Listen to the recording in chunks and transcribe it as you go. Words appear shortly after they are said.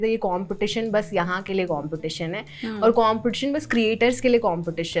ये कंपटीशन बस यहाँ के लिए कंपटीशन है और कंपटीशन बस क्रिएटर्स के लिए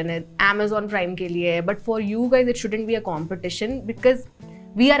कंपटीशन है, Amazon प्राइम के लिए है, but for you guys it shouldn't be a competition because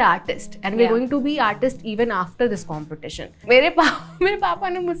we are artists and we're going to be artists even after this competition. मेरे पापा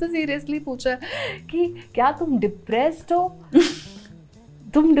ने मुझसे सीरियसली पूछा कि क्या तुम डिप्रेस्ड हो?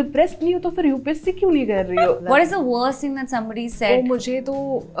 तुम डिप्रेस्ड नहीं हो तो फिर यूपीएससी क्यों नहीं कर रही हो? What is the worst thing that somebody said? मुझे तो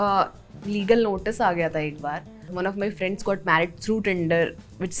लीगल नोटिस आ गया था एक बार. One of my friends got married through Tinder,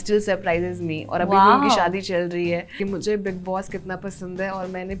 which still surprises me. और अभी भी उनकी शादी चल रही है. कि मुझे बिग बॉस कितना पसंद है और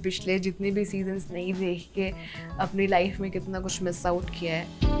मैंने पिछले जितने भी सीजन्स नहीं देख के अपनी लाइफ में कितना कुछ मिस आउट किया है.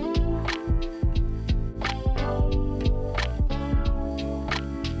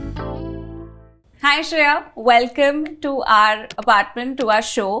 Hi Shreya, welcome to our apartment, to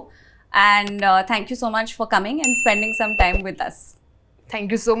our show, and thank you so much for coming and spending some time with us.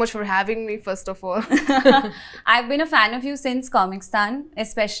 Thank you so much for having me, first of all. I've been a fan of you since Comicstaan,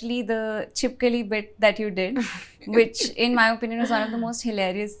 especially the Chipkali bit that you did, which in my opinion was one of the most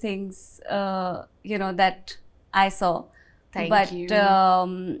hilarious things, that I saw. Thank you.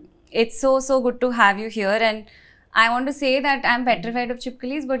 But it's so good to have you here, and I want to say that I'm petrified of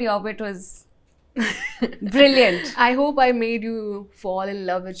Chipkalis, but your bit was brilliant. I hope I made you fall in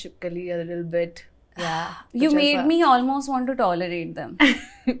love with Chipkali a little bit. Yeah. You made me almost want to tolerate them.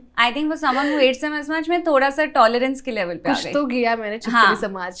 I think for someone who hates them as much, मैं थोड़ा सा tolerance के level पे आ गई. कुछ तो किया मैंने चिपकली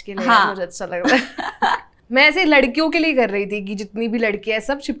समाज के लिए. मुझे अच्छा लग रहा है. मैं ऐसे लड़कियों के लिए कर रही थी कि जितनी भी लड़कियां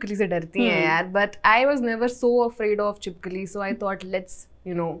सब चिपकली से डरती हैं यार. But I was never so afraid of चिपकली, so I thought let's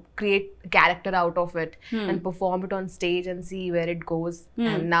create a character out of it and perform it on stage and see where it goes.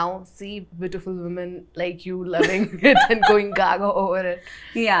 And now see beautiful women like you loving it and going gaga over it.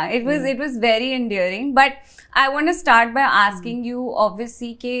 Yeah, it was very endearing. But I want to start by asking you,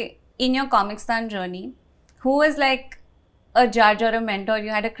 obviously, ke in your Comicstaan journey, who was like a judge or a mentor you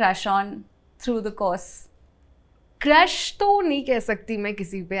had a crush on through the course? Crush तो नहीं कह सकती मैं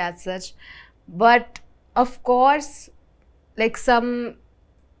किसी पे as such, but of course like some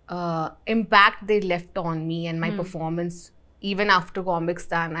impact they left on me and my performance. Even after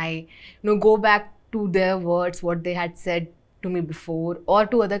Comicstaan, I go back to their words, what they had said to me before, or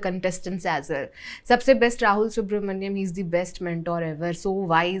to other contestants as well. सबसे best Rahul Subramaniam, he's the best mentor ever. So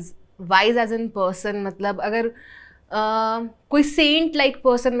wise as in person. मतलब अगर कोई Saint like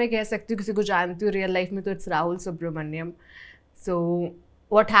person मैं कह सकती हूँ, किसी को जानती हूँ रियल लाइफ में, तो it's Rahul Subramaniam. So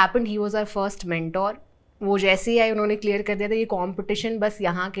what happened, he was our first mentor. वो जैसे ही आए उन्होंने क्लियर कर दिया था ये कंपटीशन बस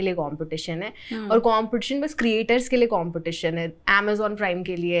यहाँ के लिए कंपटीशन है और कंपटीशन बस क्रिएटर्स के लिए कंपटीशन है, Amazon प्राइम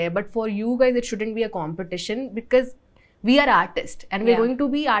के लिए है, but for you guys it shouldn't be a competition because we are artists and we're going to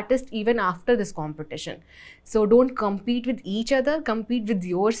be artists even after this competition. So don't compete with each other, compete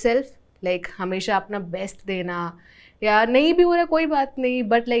with yourself. Like हमेशा अपना best देना, या नहीं भी हो रहा कोई बात नहीं,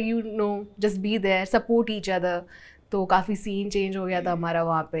 but like just be there, support each other. तो काफ़ी सीन चेंज हो गया था हमारा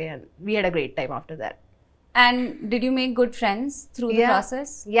वहाँ पे and we had a great time after that. And did you make good friends through the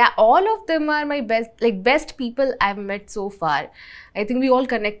process? Yeah, all of them are my best people I've met so far. I think we all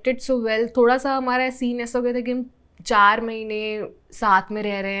connected so well. थोड़ा सा हमारा scene ऐसा हो गया था कि हम 4 महीने साथ में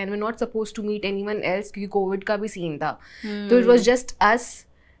रह रहे हैं and we're not supposed to meet anyone else क्योंकि कोविड का भी सीन था. तो it was just us.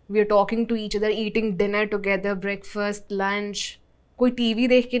 We are talking to each other, eating dinner together, breakfast, lunch. कोई टीवी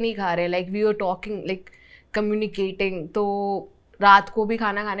देख के नहीं खा रहे. Like we were talking, like communicating. तो रात को भी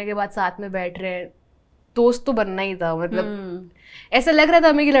खाना खाने के बाद साथ में बैठ रहे हैं. दोस्त तो बनना ही था. मतलब ऐसा लग रहा था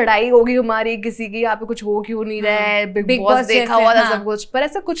हमें कि लड़ाई होगी हमारी किसी की, यहाँ पे कुछ हो क्यों नहीं रहा है, बिग बॉस देखा हुआ था सब कुछ, पर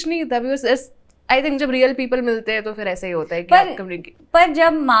ऐसा कुछ नहीं था. आई थिंक जब रियल पीपल मिलते हैं तो फिर ऐसा ही होता है कि पर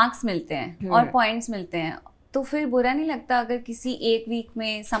जब मार्क्स मिलते हैं और पॉइंट्स मिलते हैं तो फिर बुरा नहीं लगता अगर किसी एक वीक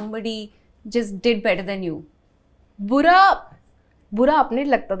में somebody just did better than you? बुरा अपने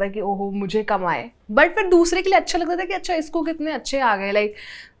लगता था कि ओहो मुझे कम आए, बट फिर दूसरे के लिए अच्छा लगता था कि अच्छा इसको कितने अच्छे आ गए. Like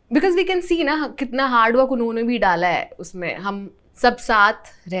because we can see ना कितना हार्ड वर्क उन्होंने भी डाला है उसमें. हम सब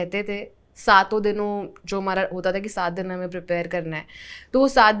साथ रहते थे 7 दिनों, जो हमारा होता था कि 7 दिन हमें प्रिपेयर करना है, तो वो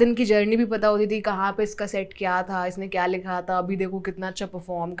 7 दिन की जर्नी भी पता होती थी कहाँ पे इसका सेट क्या था, इसने क्या लिखा था, अभी देखो कितना अच्छा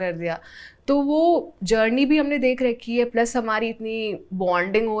परफॉर्म कर दिया. तो वो जर्नी भी हमने देख रखी है, प्लस हमारी इतनी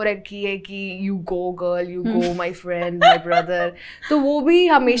बॉन्डिंग हो रखी है कि you go girl, you go my friend, my brother. तो वो भी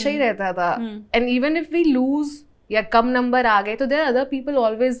हमेशा ही रहता था. And even if we lose या कम नंबर आ गए तो there other people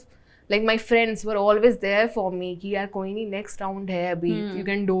always, like my friends were always there for me कि यार कोई नहीं, next round है अभी, you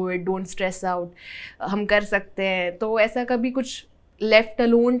can do it, don't stress out, हम कर सकते हैं. तो ऐसा कभी कुछ left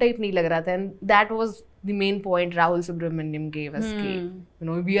alone type नहीं लग रहा था. and that was the main point Rahul Subramaniam gave us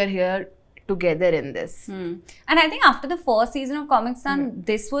कि we are here together in this. And I think after the first season of Comicstaan,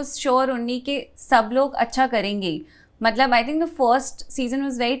 this was sure only कि सब लोग अच्छा करेंगे, Matlab, I think the first season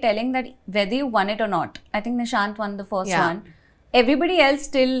was very telling that whether you won it or not, I think Nishant won the first one. Everybody else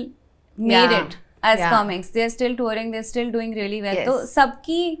still made it as comics. They're still touring, they're still doing really well. तो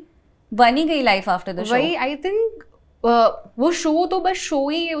सबकी बनी गई life after the show. वही I think वो show तो बस show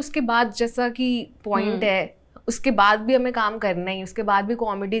ही है, उसके बाद जैसा कि पॉइंट है उसके बाद भी हमें काम करना ही, उसके बाद भी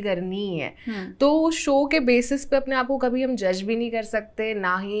कॉमेडी करनी ही है. तो शो के बेसिस पे अपने आप को कभी हम जज भी नहीं कर सकते,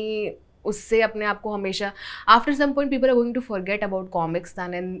 ना ही उससे अपने आप को हमेशा after some point people are going to forget about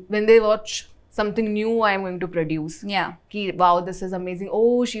Comicstaan and when they watch something new I am going to produce. कि wow this is amazing.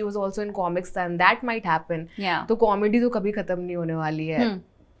 Oh she was also in Comicstaan. That might happen. तो comedy तो कभी खत्म नहीं होने वाली है.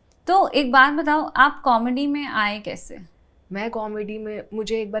 तो एक बात बताओ, आप कॉमेडी में आए कैसे? मैं कॉमेडी में,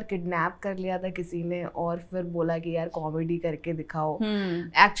 मुझे एक बार किडनैप कर लिया था किसी ने और फिर बोला कि यार कॉमेडी करके दिखाओ.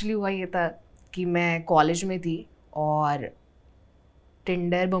 एक्चुअली हुआ ये था कि मैं कॉलेज में थी और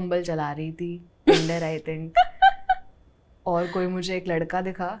टिंडर बम्बल चला रही थी, टिंडर आई थिंक, और कोई मुझे एक लड़का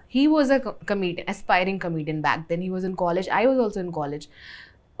दिखा. He was a comedian, aspiring comedian back then. He was in college, I was also in college.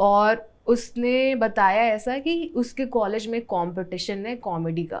 और उसने बताया ऐसा कि उसके कॉलेज में कॉम्पिटिशन है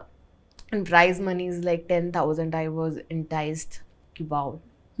कॉमेडी का and prize money is like 10,000. I was enticed कि वाओ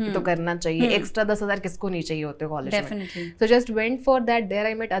तो करना चाहिए. एक्स्ट्रा 10,000 किसको नहीं चाहिए होते कॉलेज में. So just went for that. There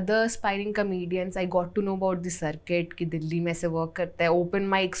I met other aspiring comedians. I got to know about the circuit कि दिल्ली में से वर्क करता है. ओपन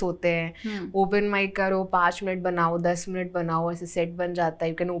माइक्स होते हैं, ओपन माइक करो, 5 मिनट बनाओ, 10 मिनट बनाओ, ऐसे सेट बन जाता है.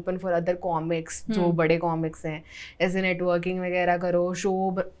 You can open for other comics जो बड़े कॉमिक्स हैं, ऐसे नेटवर्किंग वगैरह करो,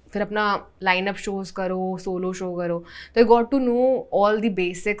 शो, फिर अपना लाइनअप शोज करो, सोलो शो करो. तो I got to know all the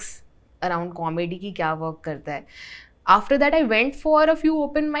basics around comedy की क्या वर्क करता है. After that, I went for a few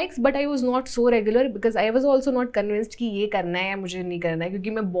open mics, but I was not so regular because I was also not convinced कि ये करना है या मुझे नहीं करना है, क्योंकि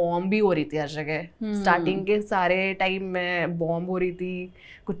मैं बॉम्ब भी हो रही थी हर जगह. स्टार्टिंग के सारे टाइम में बॉम्ब हो रही थी,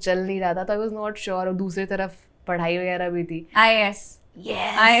 कुछ चल नहीं रहा था, तो I was not sure. और दूसरी तरफ पढ़ाई वगैरह भी थी.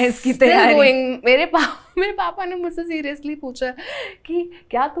 IAS की तैयारी. मेरे पापा ने मुझसे सीरियसली पूछा कि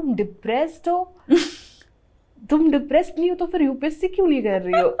क्या तुम डिप्रेस्ड हो? तुम डिप्रेस्ड नहीं हो तो फिर यूपीएससी क्यों नहीं कर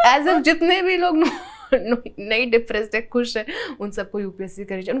रही हो? एज इफ जितने भी लोग नहीं डिप्रेस्ड है, खुश है, उन सबको यूपीएससी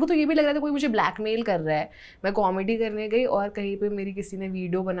करनी चाहिए. उनको तो ये भी लग रहा था कोई मुझे ब्लैकमेल कर रहा है. मैं कॉमेडी करने गई और कहीं पे मेरी किसी ने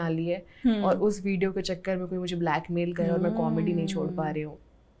वीडियो बना ली है और उस वीडियो के चक्कर में कोई मुझे ब्लैकमेल कर रहा है और मैं कॉमेडी नहीं छोड़ पा रही हूँ.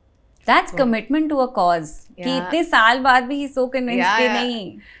 That's commitment to a cause. कि इतने साल बाद भी he so convinced कि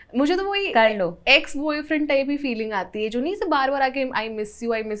नहीं, मुझे तो वही कर लो. एक्स बॉयफ्रेंड टाइप ही फीलिंग आती है जो नहीं से बार बार आके आई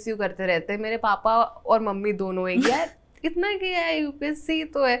मिस यू करते रहते हैं. मेरे पापा और मम्मी दोनों एक यार इतना किया है, यूपीएससी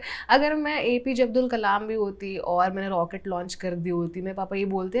तो है. अगर मैं एपीजे अब्दुल कलाम भी होती और मैंने रॉकेट लॉन्च कर दी होती, मेरे पापा ये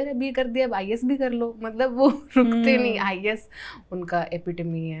बोलते हैं अभी कर दिया, अब आईएएस भी कर लो. मतलब वो रुकते नहीं, आईएएस उनका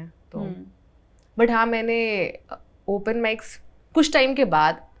एपिटमी है. तो बट हाँ, मैंने ओपन माइक्स कुछ टाइम के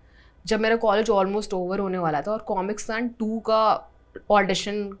बाद, जब मेरा कॉलेज ऑलमोस्ट ओवर होने वाला था और कॉमिक्सतान 2 का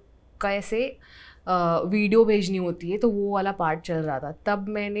ऑडिशन का ऐसे वीडियो भेजनी होती है, तो वो वाला पार्ट चल रहा था, तब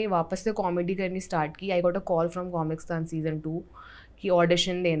मैंने वापस से कॉमेडी करनी स्टार्ट की. I got a call from Comicstaan season 2 कि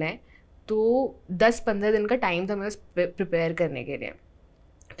ऑडिशन देना है. तो 10-15 दिन का टाइम था मेरे प्रिपेयर करने के लिए.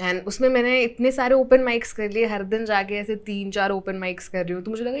 एंड उसमें मैंने इतने सारे ओपन माइक्स कर लिए, हर दिन जाके ऐसे 3-4 ओपन माइक्स कर रही हूँ.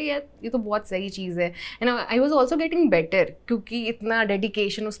 तो मुझे लगा यार ये तो बहुत सही चीज़ है. And I was also getting better क्योंकि इतना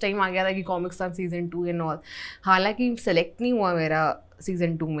डेडिकेशन उस टाइम आ गया था कि कॉमिक्सतान सीजन 2 एंड ऑल. हालांकि सेलेक्ट नहीं हुआ मेरा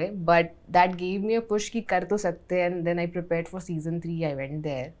सीजन 2 में, but that gave me a push कि कर तो सकते हैं. And then I prepared for season 3. I went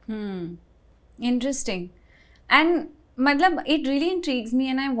there. Interesting. And मतलब it really intrigues me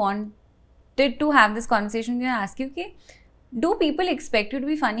and I wanted to have this conversation with ask you कि do people expect you to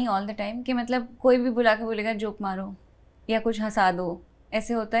be funny all the time? कि मतलब कोई भी बुला के बोलेगा joke मारो या कुछ हंसा दो,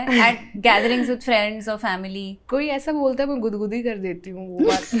 ऐसे होता है एट गैदरिंग्स विद फ्रेंड्स और फैमिली? कोई ऐसा बोलता है मैं गुदगुदी कर देती हूँ वो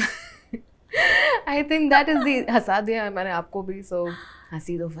बात. I think that is the, हंसा दिया मैंने आपको भी, सो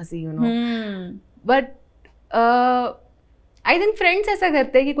हंसी तो फंसी, you know. But I think friends ऐसा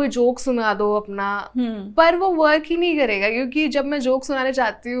करते हैं कि कोई जोक सुना दो अपना, पर वो वर्क ही नहीं करेगा. क्योंकि जब मैं जोक सुनाने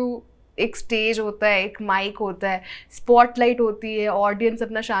चाहती हूँ, एक स्टेज होता है, एक माइक होता है, स्पॉटलाइट होती है, ऑडियंस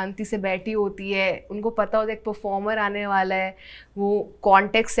अपना शांति से बैठी होती है, उनको पता होता है एक परफॉर्मर आने वाला है, वो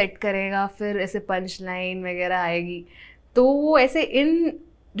कॉन्टेक्स्ट सेट करेगा, फिर ऐसे पंच लाइन वगैरह आएगी. तो वो ऐसे इन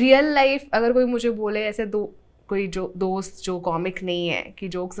रियल लाइफ अगर कोई मुझे बोले ऐसे कोई जो दोस्त जो कॉमिक नहीं है कि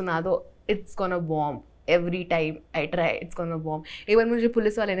जोक सुना दो, it's gonna bomb every time I try, it's gonna bomb. एक बार मुझे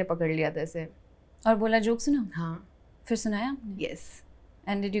पुलिस वाले ने पकड़ लिया था ऐसे और बोला जोक सुना. हाँ, फिर सुनाया? Yes.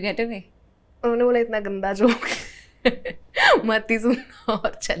 And did you get away? उन्होंने बोला इतना गंदा जोक मत ही सुनना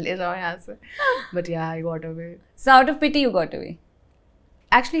और चले जाओ यहाँ से. But yeah, I got away. So out of pity you got away?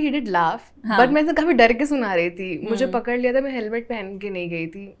 Actually he did laugh, but मैं तो काफी डर के सुना रही थी. मुझे पकड़ लिया था, मैं हेलमेट पहन के नहीं गई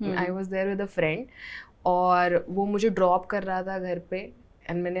थी. I was there with a friend और वो मुझे ड्रॉप कर रहा था घर पे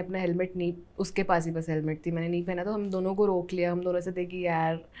एंड मैंने अपना हेलमेट नहीं, उसके पास ही बस हेलमेट थी, मैंने नहीं पहना, तो हम दोनों को रोक लिया। हम दोनों से थे कि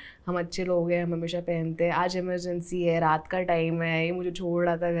यार हम अच्छे लोग हैं, हम हमेशा पहनते हैं, आज इमरजेंसी है, रात का टाइम है, ये मुझे छोड़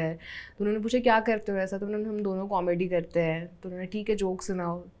रहा था घर। तो उन्होंने पूछा क्या करते हो ऐसा, तो उन्होंने हम दोनों कॉमेडी करते हैं, तो उन्होंने ठीक है जोक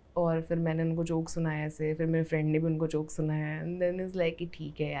सुनाओ, और फिर मैंने उनको जोक सुनाया ऐसे, फिर मेरे फ्रेंड ने भी उनको जोक सुनाया एंड देन इज़ लाइक कि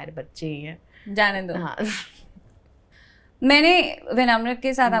ठीक है यार बच्चे ही हैं, जाने दो। हाँ। मैंने विनम्र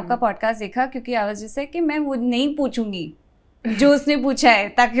के साथ आपका पॉडकास्ट देखा क्योंकि आवाज जैसे कि मैं वो नहीं पूछूंगी जो उसने पूछा है,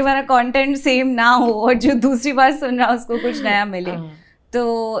 ताकि हमारा कंटेंट सेम ना हो और जो दूसरी बार सुन रहा है उसको कुछ नया मिले।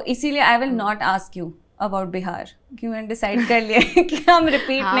 तो इसीलिए I will not ask you about Bihar, कि मैंने डिसाइड कर लिया है कि हम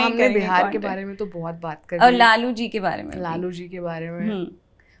रिपीट नहीं करेंगे। बिहार के बारे में तो बहुत बात कर, और लालू जी के बारे में, लालू जी के बारे में।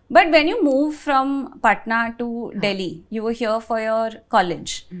 But when you moved from Patna to Delhi, you were here for your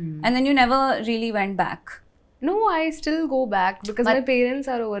college, and then you never really went back. No, I still go back because my parents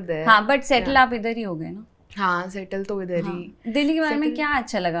are over there. हाँ, but settle आप इधर ही हो गए ना? हाँ, settle तो इधर ही। दिल्ली के बारे में क्या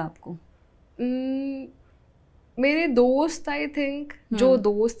अच्छा लगा आपको? मेरे दोस्त आई थिंक, जो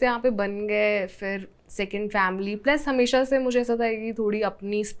दोस्त यहाँ पे बन गए, फिर सेकेंड फैमिली, प्लस हमेशा से मुझे ऐसा था कि थोड़ी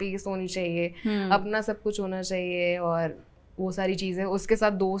अपनी स्पेस होनी चाहिए, अपना सब कुछ होना चाहिए, और वो सारी चीज़ें, उसके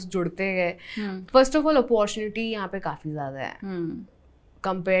साथ दोस्त जुड़ते गए। फर्स्ट ऑफ ऑल अपॉर्चुनिटी यहाँ पे काफ़ी ज़्यादा है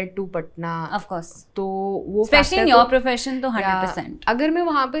compare to Patna, of course. तो वो स्पेशली इन योर प्रोफेशन तो 100%। अगर मैं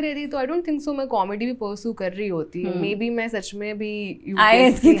वहाँ पे रहती तो आई डोंट थिंक सो मैं कॉमेडी भी परस्यू कर रही होती, मे बी मैं सच में भी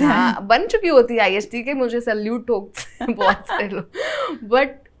UPSC बन चुकी होती, IST के मुझे सल्यूट ठोकते हैं बहुत सारे लोग, but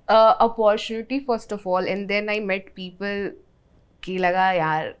opportunity first of all, and then I met people कि लगा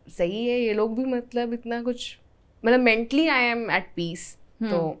यार सही है ये लोग भी, मतलब इतना कुछ, मतलब mentally I am eight piece,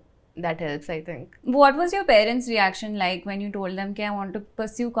 तो that helps I think. What was your parents' reaction like when you told them कि I want to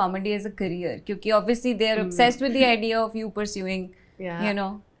pursue comedy as a career? क्योंकि obviously they are obsessed with the idea of you pursuing, you know,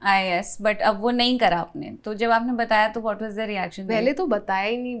 IAS, but अब वो नहीं करा आपने, तो जब आपने बताया तो what was their reaction? पहले तो बताया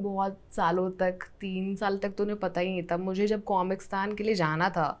ही नहीं, बहुत सालों तक, 3 साल तक तो उन्हें पता ही नहीं था। मुझे जब कॉमिक्सतान के लिए जाना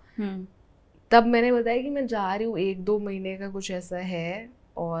था तब मैंने बताया कि मैं जा रही हूँ, 1-2 महीने का कुछ ऐसा है,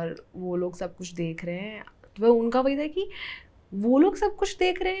 और वो लोग सब कुछ देख रहे हैं। तो उनका वही था कि वो लोग सब कुछ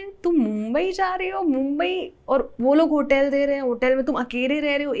देख रहे हैं, तुम मुंबई जा रही हो, मुंबई, और वो लोग होटल दे रहे हैं, होटल में तुम अकेले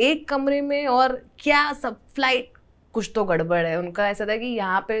रह रहे हो एक कमरे में, और क्या सब फ्लाइट, कुछ तो गड़बड़ है। उनका ऐसा था कि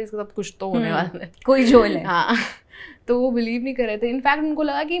यहाँ पे सब कुछ तो होने वाला है, कोई झोल है। हाँ, तो वो बिलीव नहीं कर रहे थे। इनफैक्ट उनको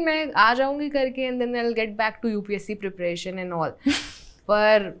लगा कि मैं आ जाऊंगी करके and then I will get back to UPSC preparation and all,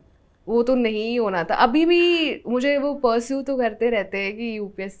 पर वो तो नहीं होना था। अभी भी मुझे वो परस्यू तो करते रहते हैं कि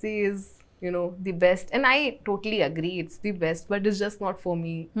UPSC is you know the best, and I totally agree it's the best, but it's just not for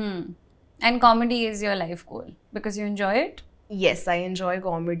me. And comedy is your life goal because you enjoy it? Yes, I enjoy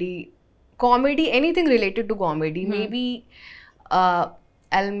comedy, anything related to comedy. Maybe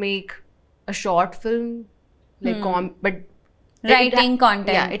I'll make a short film like but writing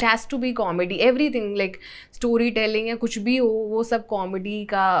content, yeah, it has to be comedy, everything like storytelling या कुछ भी हो, वो सब comedy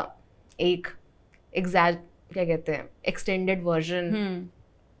का एक क्या कहते हैं extended version,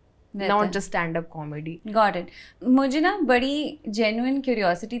 not just stand-up comedy. Got it. मुझे ना बड़ी genuine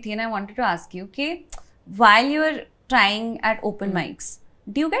curiosity थी, and I wanted to ask you कि while you are trying at open mics,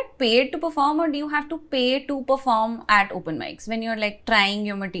 do you get paid to perform, or do you have to pay to perform at open mics when you're like trying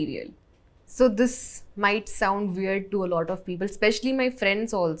your material? So this might sound weird to a lot of people, especially my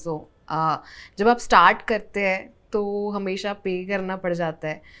friends also. जब आप start करते हैं तो हमेशा pay करना पड़ जाता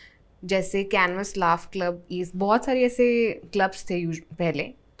है। जैसे कैनवस लाफ क्लब, बहुत सारे ऐसे क्लब्स थे पहले,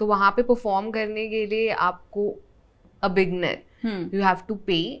 तो वहाँ पे परफॉर्म करने के लिए आपको a beginner you have to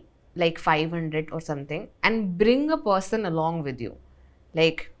पे like 500 or something and bring a person along with you,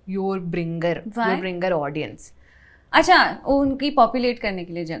 like your bringer audience. अच्छा, उनकी पॉपुलेट करने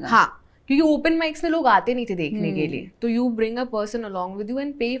के लिए जगह। हाँ, क्योंकि ओपन माइक्स में लोग आते नहीं थे देखने के लिए, तो you bring a person along with you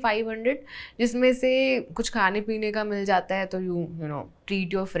and पे 500, जिसमें से कुछ खाने पीने का मिल जाता है, तो you know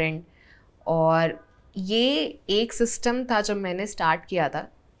treat your friend. और ये एक सिस्टम था जब मैंने स्टार्ट किया था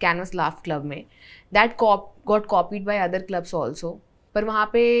कैनवस लाफ क्लब में, that got copied by other clubs also, पर वहाँ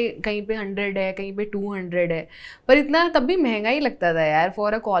पे कहीं पे 100 है, कहीं पे 200 है, पर इतना तब भी महंगा ही लगता था यार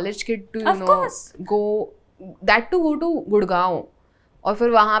for a college kid to you know go that to go to Gurgaon, और फिर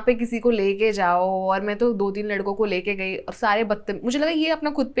वहाँ पे किसी को लेके जाओ। और मैं तो 2-3 लड़कों को लेके गई और सारे मुझे लगा ये अपना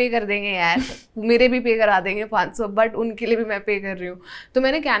खुद पे कर देंगे यार, मेरे भी पे करा देंगे 500, बट उनके लिए भी मैं पे कर रही हूँ। तो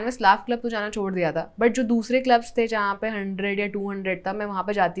मैंने कैनवस लाफ क्लब तो जाना छोड़ दिया था, बट जो दूसरे क्लब्स थे जहाँ पे 100 या 200 था, मैं वहाँ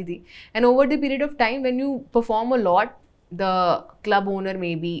पे जाती थी। And over the period of time when you perform a lot, the club owner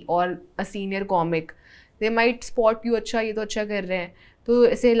may be और a senior comic, they might spot you, अच्छा ये तो अच्छा कर रहे हैं, तो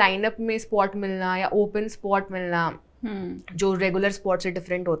ऐसे लाइनअप में स्पॉट मिलना या ओपन स्पॉट मिलना जो रेगुलर स्पॉट से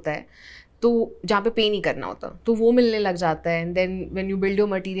डिफरेंट होता है, तो जहाँ पे पे नहीं करना होता, तो वो मिलने लग जाता है. And then when you build your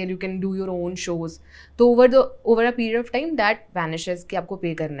material you can do your own shows. तो over a period of time that vanishes कि आपको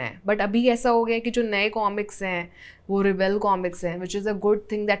पे करना है. बट अभी ऐसा हो गया कि जो नए कॉमिक्स हैं वो रिबेल कॉमिक्स हैं, which is a good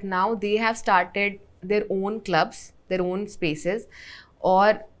thing that now they have started their own clubs, their own spaces.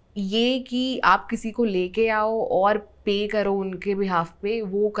 और ये कि आप किसी को लेके आओ और पे करो उनके बिहाफ पे,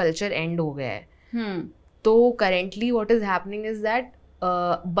 वो कल्चर एंड हो गया है. तो currently what is happening is that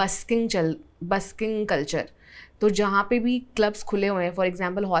busking culture. तो जहाँ पे भी क्लब्स खुले हुए हैं, for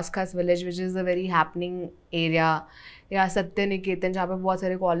example हॉस्खास village which is a very happening area, या सत्य निकेतन जहाँ पे बहुत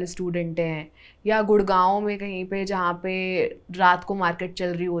सारे कॉलेज स्टूडेंट हैं, या गुड़गांव में कहीं पे जहाँ पे रात को मार्केट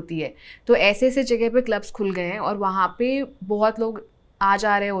चल रही होती है. तो ऐसे ऐसे जगह पे क्लब्स खुल गए हैं और वहाँ पे बहुत लोग आ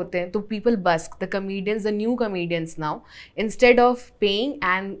जा रहे होते हैं. तो पीपल बस्क, the comedians, the new comedians now, instead of paying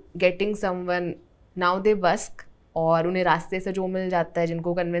and getting someone, now they बस्क. और उन्हें रास्ते से जो मिल जाता है,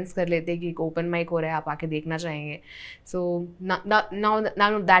 जिनको कन्विंस कर लेते हैं कि एक ओपन माइक हो रहा है, आप आके देखना चाहेंगे. So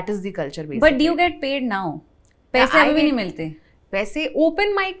now that is the culture basically. But do get paid now? पैसे अभी भी नहीं मिलते? पैसे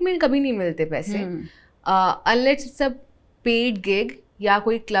ओपन माइक में कभी नहीं मिलते पैसे, unless it's a paid gig या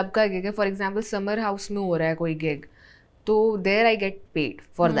कोई क्लब का गिग है. फॉर एग्जाम्पल समर हाउस में हो रहा है कोई गिग, तो there I get paid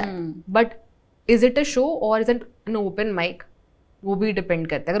for that. But is it a show और is it an open mic, वो भी डिपेंड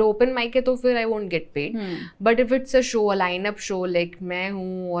करता है. अगर ओपन माइक है तो फिर I won't get paid. But if it's a show, a line up show, like मैं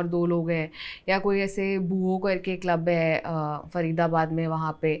हूँ और 2 लोग हैं, या कोई ऐसे बूहो करके क्लब है फरीदाबाद में,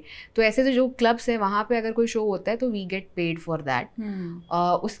 वहाँ पे, तो ऐसे जो क्लब्स हैं वहाँ पे अगर कोई शो होता है तो we get paid for that.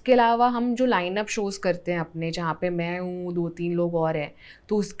 उसके अलावा हम जो लाइन अप शोज करते हैं अपने, जहाँ पे मैं हूँ, 2-3 लोग और हैं,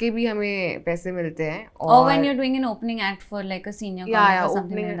 तो उसके भी हमें पैसे मिलते हैं. और when you are doing an opening act for like a senior comic और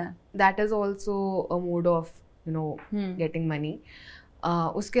something like that, that is also a mode of getting money.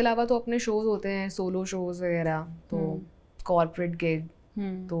 उसके अलावा तो अपने शोज होते हैं, सोलो शोज वगैरह, तो कॉर्पोरेट गिग,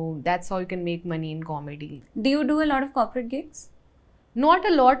 तो that's how you can make money in comedy. Do you do a lot of corporate gigs? Not a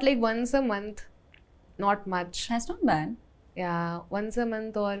lot, like once a month, not much. That's not bad. Yeah, once a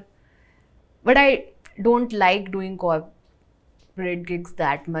month. Or but I don't like doing corporate gigs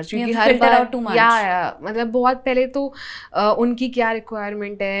that much, क्योंकि हर बार मतलब बहुत पहले तो उनकी क्या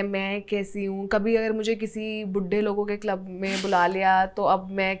requirement है, मैं कैसी हूँ. कभी अगर मुझे किसी बुढ़े लोगों के क्लब में बुला लिया तो अब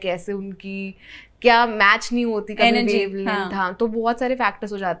मैं कैसे, उनकी क्या मैच नहीं होती कभी वेवलेंथ. हाँ, तो बहुत सारे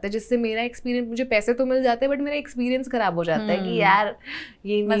फैक्टर्स हो जाते हैं जिससे मेरा एक्सपीरियंस, मुझे पैसे तो मिल जाते हैं बट मेरा एक्सपीरियंस खराब हो जाता है कि यार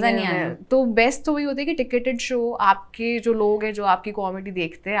ये मजा नहीं आया. तो बेस्ट तो वही होता है कि टिकेटेड शो, आपके जो लोग हैं जो आपकी कॉमेडी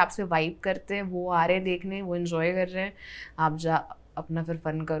देखते हैं, आपसे वाइब करते हैं, वो आ रहे हैं देखने, वो एंजॉय कर रहे हैं, आप जा अपना फिर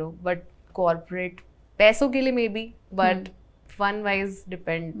फन करो. बट कॉर्पोरेट पैसों के लिए may be, but fun wise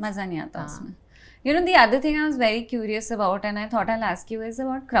depend, मजा नहीं आता उसमें. You know, the other thing I was very curious about and I thought I'll ask you is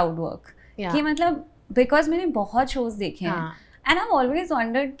about crowd work. कि मतलब बिकॉज मैंने बहुत शोज देखे हैं एंड आई ऑलवेज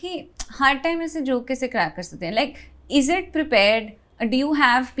वंडर्ड कि हर टाइम ऐसे जोक कैसे क्रैक कर सकते हैं. Like is it prepared? Do you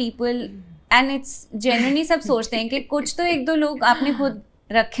have people? And it's genuinely सब सोचते हैं कि कुछ तो 1-2 लोग आपने खुद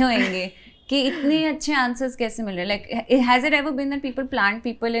रखे होंगे कि इतने अच्छे आंसर्स कैसे मिल रहे. Like has it ever been that people plant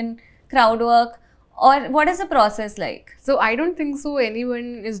people in crowd work, और what is the process like? So I don't think so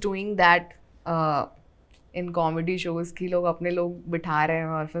anyone is doing that in comedy shows की लोग अपने लोग बिठा रहे हैं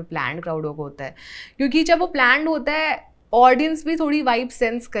और फिर प्लान्ड क्राउड वर्क होता है. क्योंकि जब वो प्लान्ड होता है ऑडियंस भी थोड़ी वाइब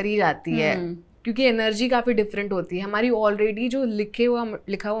सेंस करी जाती है, क्योंकि एनर्जी काफ़ी डिफरेंट होती है. हमारी ऑलरेडी जो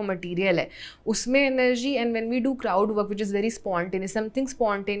लिखा हुआ मटेरियल है उसमें energy, and when we do crowd work which is very spontaneous, something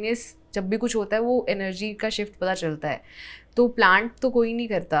spontaneous जब भी कुछ होता है वो एनर्जी का शिफ्ट पता चलता है. तो प्लान्ट तो कोई नहीं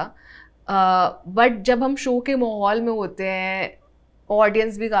करता. बट जब हम शो के माहौल में होते हैं,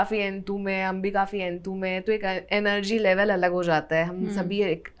 ऑडियंस भी काफ़ी एंथू में, हम भी काफ़ी एंथू में, तो एक एनर्जी लेवल अलग हो जाता है. हम सभी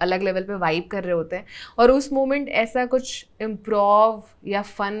एक अलग लेवल पे वाइब कर रहे होते हैं और उस मोमेंट ऐसा कुछ इम्प्रोव या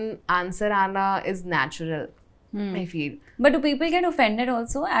फन आंसर आना is natural, I feel. But do people get offended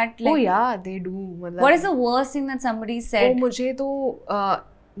also at like? Oh yeah, they do. मतलब what is the worst thing that somebody said? मुझे तो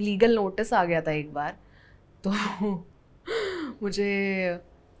लीगल नोटिस आ गया था एक बार, तो मुझे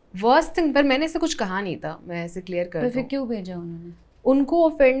वर्स्ट थिंग, पर मैंने ऐसे कुछ कहा नहीं था, मैं ऐसे क्लियर कर दूं. तो फिर क्यों भेजा उन्होंने? उनको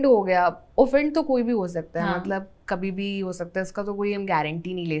ऑफेंड हो गया. ऑफेंड तो कोई भी हो सकता है, मतलब कभी भी हो सकता है, इसका तो कोई हम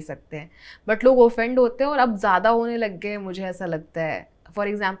गारंटी नहीं ले सकते हैं. बट लोग ऑफेंड होते हैं और अब ज़्यादा होने लग गए, मुझे ऐसा लगता है. फॉर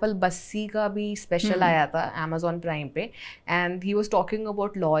एग्जाम्पल बस्सी का भी स्पेशल आया था Amazon Prime पे, and he was talking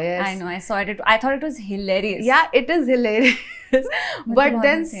about lawyers. I know, I saw it. I thought it was hilarious. Yeah, it is hilarious. But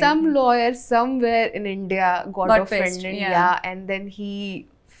then some lawyer somewhere in India got offended. Pissed, yeah. And then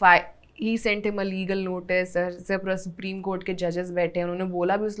he sent him a legal notice, से पूरा supreme court के जजेस बैठे हैं, उन्होंने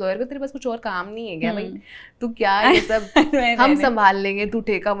बोला भी उस लॉयर को तेरे पास कुछ और काम नहीं है क्या भाई, तू क्या ये सब हम संभाल लेंगे, तू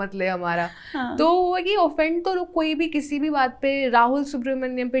ठेका मत ले हमारा। तो ये ऑफेंड तो लोग कोई भी किसी भी बात पे, राहुल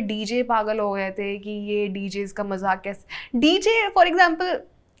सुब्रमण्यम पे डीजे पागल हो गए थे कि ये डीजे का मजाक कैसे, DJ for example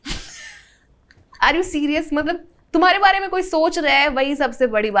are you serious, मतलब तुम्हारे बारे में कोई सोच रहा है वही सबसे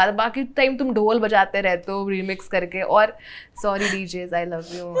बड़ी बात है, बाकी टाइम तुम ढोल बजाते रहते हो रिमिक्स करके, और sorry DJs I love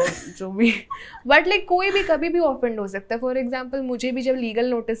you जो भी, बट लाइक कोई भी कभी भी ऑफेंड हो सकता है। फॉर एग्जांपल मुझे भी जब लीगल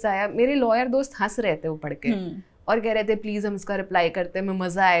नोटिस आया, मेरे लॉयर दोस्त हंस रहे थे वो पढ़ के और कह रहे थे प्लीज हम इसका रिप्लाई करते हैं, मैं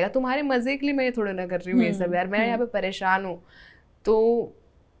मजा आएगा, तुम्हारे मजे के लिए मैं ये थोड़ा ना कर रही हूँ ये सब यार, मैं यहाँ पे परेशान हूँ। तो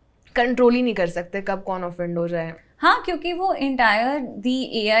कंट्रोल ही नहीं कर सकते कब कौन ऑफेंड हो जाए। हाँ, क्योंकि वो entire the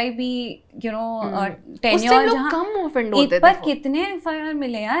AIB you know tenure जहाँ कम ऑफेंड होते थे, पर कितने FIR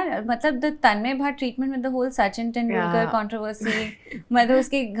मिले यार, मतलब the Tanmay Bhat treatment with the whole Sachin Tendulkar controversy, मतलब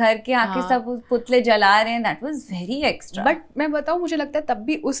उसके घर के आके सब पुतले जला रहे हैं, that was very extra. But मैं बताऊँ, मुझे लगता है तब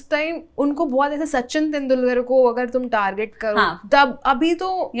भी उस टाइम उनको बहुत ऐसे सचिन तेंदुलकर को अगर तुम टारगेट करो तब, अभी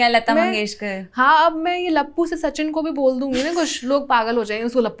तो या लता मंगेशकर, हाँ अब मैं ये लप्पू से सचिन को भी बोल दूंगी ना, कुछ लोग पागल हो जाएंगे,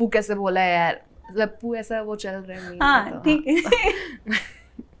 उसको लप्पू कैसे बोला है यार, लप्पू ऐसा वो चल रहा है। हाँ ठीक है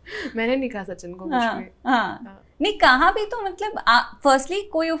मैंने नहीं कहा सचिन को कुछ भी। नहीं कहा भी तो मतलब फर्स्टली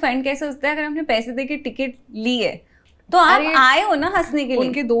कोई ऑफेंड कैसे होता है, अगर हमने पैसे देके टिकट ली है तो आप आए हो ना हंसने के लिए,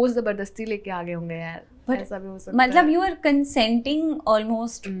 उनके दोस्त जबरदस्ती लेके आ गए होंगे यार, ऐसा भी हो सकता है। मतलब you are consenting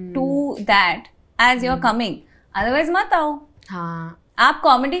almost two that as you are coming, otherwise मत आओ। हाँ, आप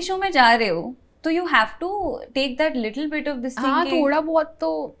कॉमेडी शो में जा रहे हो तो you have to take that little bit of this thing. हाँ, थोड़ा बहुत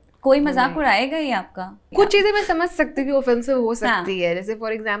तो कोई मजाक उड़ाएगा ही आपका। कुछ चीजें मैं समझ सकती हूँ कि ऑफेंसिव हो सकती है, जैसे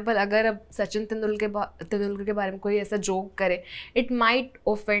फॉर एग्जांपल अगर अब सचिन तेंदुलकर के बारे में कोई ऐसा जोक करे, it might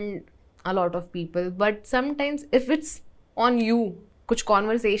offend a lot of people, but sometimes if it's on you, कुछ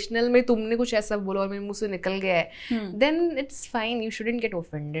कॉन्वर्सेशनल में तुमने कुछ ऐसा बोला और मेरे मुंह से निकल गया है, then it's fine, you shouldn't get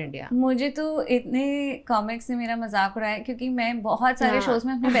offended. या मुझे तो इतने कॉमिक्स से मेरा मजाक उड़ाया क्योंकि मैं बहुत सारे शोज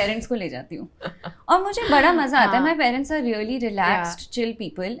में अपने पेरेंट्स को ले जाती हूँ और मुझे बड़ा मजा आता है। My parents are really relaxed chill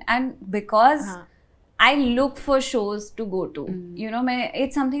people and because I look for shows to go to. You know,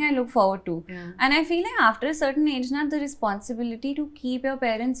 it's something I look forward to. And I feel like after a certain age now, the responsibility to keep your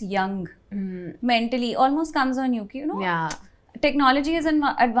parents young mentally almost comes on you. You know, technology has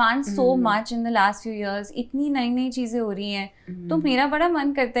advanced so much in the last few years. इतनी नई नई चीजें हो रही हैं, तो मेरा बड़ा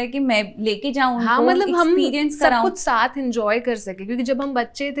मन करता है कि मैं लेके जाऊँ उनको, मतलब एक्सपीरियंस कराऊँ, सब कुछ साथ एंजॉय कर सके, क्योंकि जब हम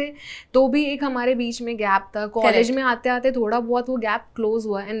बच्चे थे तो भी एक हमारे बीच में गैप था, कॉलेज में आते आते थोड़ा बहुत वो गैप क्लोज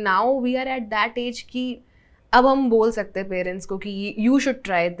हुआ, and now we are at that age कि अब हम बोल सकते हैं पेरेंट्स को कि you should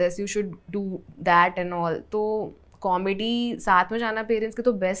try this, you should do that and all. तो कॉमेडी साथ में जाना पेरेंट्स के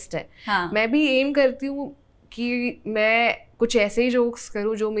तो बेस्ट है। मैं भी एम करती हूँ कि मैं कुछ ऐसे ही जोक्स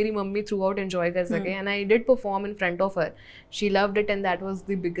करूँ जो मेरी मम्मी थ्रू आउट एंजॉय कर सके, and I did perform in front of her, she loved it and that was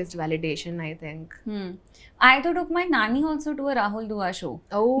the biggest validation I think. I took my nanny also to a Rahul Dua show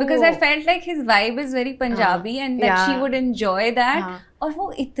because I felt like his vibe is very Punjabi and that she would enjoy that. और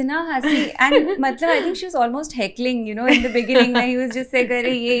वो इतना हंसी and मतलब I think she was almost heckling, you know, in the beginning when he was just saying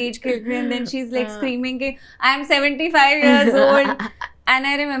अरे ये age के, and then she's like screaming कि I am 75 years old.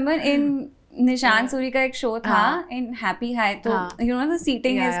 And I remember in निशान सूरी का एक show था इन happy high, तो you know the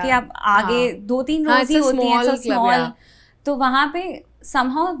seating है इसकी, आप आगे 2-3 रोज ही होती है, सो स्मॉल, तो वहाँ पे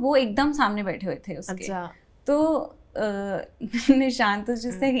समहाउ वो एकदम सामने बैठे हुए थे उसके, तो निशान तो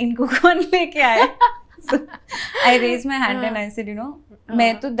जिससे इनको कौन लेके आया, आई raise my hand and I said you know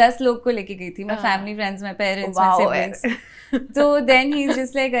मैं तो 10 लोग को लेके गई थी, मैं फैमिली फ्रेंड्स में पेरेंट्स में सिबलिंग्स, तो then he is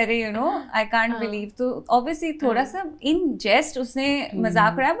just like अरे you know I can't believe, तो ऑब्वियसली थोड़ा सा इन जेस्ट उसने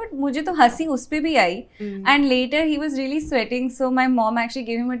मजाक उड़ाया, बट मुझे तो हंसी उस पे भी आई, and later he was really sweating, so my mom actually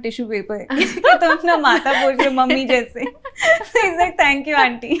give him a tissue paper तो अपना माथा पोंछ रहे मम्मी जैसे, he is like thank you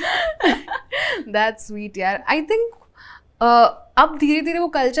aunty. That's sweet यार। आई थिंक अब धीरे धीरे वो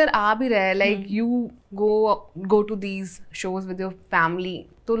कल्चर आ भी रहा है, like you go to these shows with your family,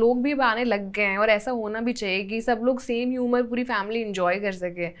 तो लोग भी आने लग गए हैं, और ऐसा होना भी चाहिए कि सब लोग सेम ह्यूमर पूरी फैमिली इंजॉय कर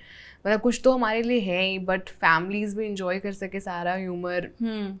सके, मतलब कुछ तो हमारे लिए है ही, बट फैमिलीज भी इंजॉय कर सके सारा ह्यूमर,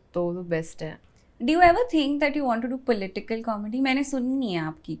 तो बेस्ट है। Do you ever think that you want to do political comedy? मैंने सुनी नहीं है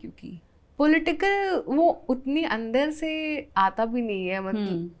आपकी, क्योंकि पॉलिटिकल वो उतनी अंदर से आता भी नहीं है,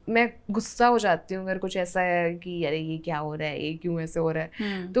 मतलब मैं गुस्सा हो जाती हूँ अगर कुछ ऐसा है कि अरे ये क्या हो रहा है, ये क्यों ऐसे हो रहा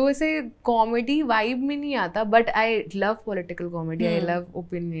है, तो ऐसे कॉमेडी वाइब में नहीं आता, but I love political comedy, I love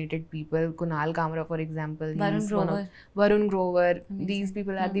opinionated people, Kunal Kamra for example, Varun Grover, these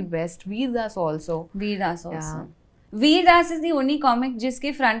people are the best, Veer Das also, Veer Das is the only comic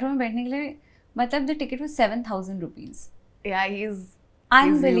जिसके फ्रंट रो में बैठने के लिए मतलब the ticket was 7,000 rupees. Yeah, he's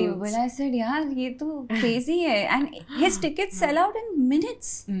Unbelievable. I said, यार ये तो crazy है, and his tickets sell out in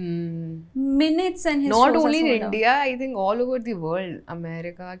minutes. Minutes, and his Not shows only are in sold out. India, I think all over the world,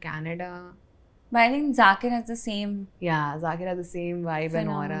 America, Canada. But I think Zakir has the same Yeah, Zakir has the same vibe and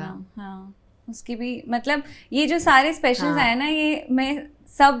aura. phenomena. हाँ, उसकी भी मतलब ये जो सारे specials आए ना, ये मैं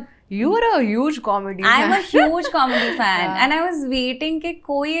सब You are a huge comedy fan. I'm a huge comedy fan, and I was waiting कि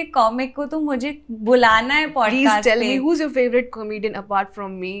कोई एक comic को तो मुझे बुलाना है podcast Please tell पे. me who's your favorite comedian apart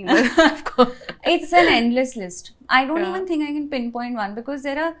from me. It's an endless list. I don't even think I can pinpoint one because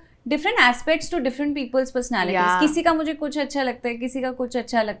there are different aspects to different people's personalities. Yeah. किसी का मुझे कुछ अच्छा लगता है, किसी का कुछ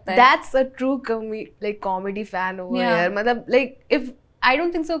अच्छा लगता है. That's a true comedy fan over here. मतलब like if I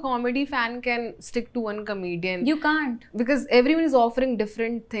don't think so, a comedy fan can stick to one comedian. You can't. Because everyone is offering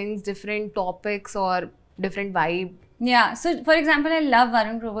different things, different topics or different vibe. Yeah. So for example, I love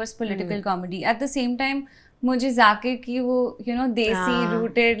Varun Grover's political comedy. At the same time, मुझे जाकिर की वो देसी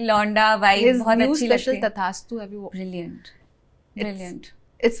rooted लौंडा vibe His बहुत new अच्छी special लगती है. Tathastu, have you? Brilliant.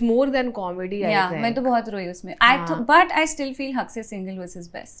 It's more than comedy. I think. मैं तो बहुत रोई उसमें. But I still feel हक से single was his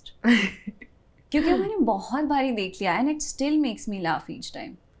best. क्योंकि मैंने बहुत बारी देख लिया and it still makes me laugh each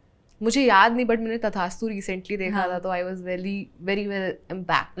time. मुझे याद नहीं, बट मैंने तथास्तु रिसेंटली देखा था, तो I was very well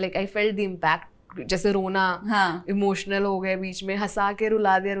impact, like I felt the impact, जैसे रोना, इमोशनल हो गए बीच में, हंसा के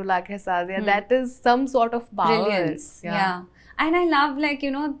रुला दिया, रुला के हंसा दिया. That is some sort of power. And I love like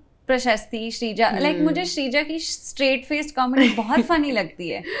प्रशस्ति, श्रीजा, लाइक मुझे श्रीजा की स्ट्रेट फेस्ड कॉमेडी बहुत फनी लगती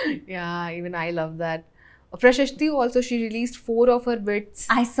है. Yeah, even I love that. Prashasti also, she released 4 of her bits.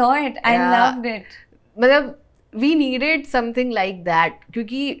 I saw it. I loved it. मतलब we needed something like that,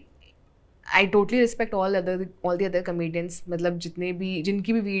 क्योंकि I totally respect all the other comedians, मतलब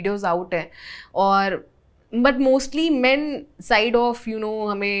जिनकी भी videos out है, और but mostly men side of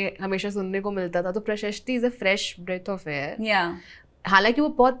हमें हमेशा सुनने को मिलता था, तो प्रशस्ति is a fresh breath of air. Yeah. हालांकि वो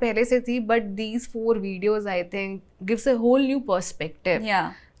बहुत पहले से थी, but these 4 videos I think gives a whole new perspective.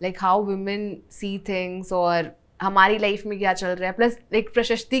 Yeah. Like how women see things, और हमारी लाइफ में क्या चल रहा है, प्लस एक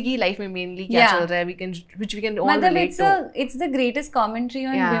प्रशस्ति की लाइफ में मेनली क्या चल रहा है, which we can all relate to. It's the greatest commentary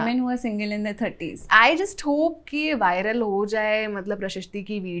on women who are single in their 30s. I just hope कि viral हो जाए, मतलब प्रशस्ति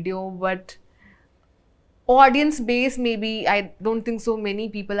की video, but audience base maybe I don't think so many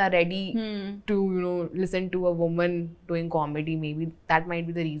people are ready to listen to a woman doing comedy. Maybe that might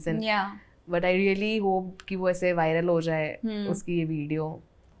be the reason. Yeah. But I really hope कि वो ऐसे viral हो जाए उसकी ये video.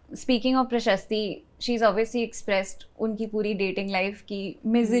 Speaking of Prashasti, she's obviously expressed उनकी पूरी dating life की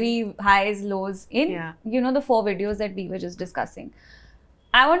misery, highs, lows in the 4 videos that we were just discussing.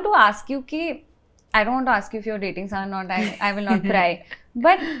 I want to ask you कि I don't want to ask you if you're dating someone or not. I will not pry.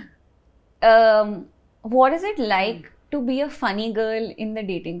 But what is it like to be a funny girl in the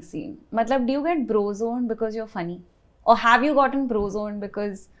dating scene? मतलब do you get bro zoned because you're funny, or have you gotten bro zoned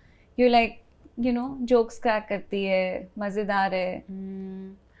because you're like jokes crack करती है, मजेदार है?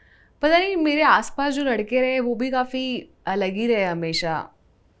 पता नहीं, मेरे आसपास जो लड़के रहे वो भी काफ़ी अलग ही रहे हमेशा.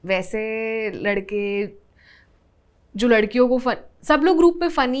 वैसे लड़के जो लड़कियों को सब लोग ग्रुप में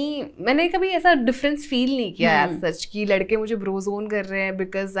फ़नी, मैंने कभी ऐसा डिफरेंस फील नहीं किया सच कि लड़के मुझे ब्रो जोन कर रहे हैं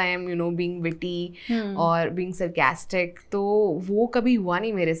because I am being witty और बीइंग सरकास्टिक. तो वो कभी हुआ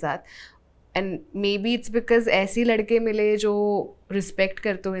नहीं मेरे साथ. And maybe it's because ऐसे लड़के मिले जो रिस्पेक्ट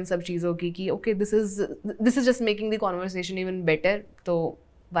करते हो इन सब चीज़ों की कि okay this is just making the conversation even better. तो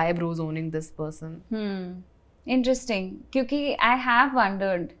why bro zoning this person? Interesting. Kyunki I have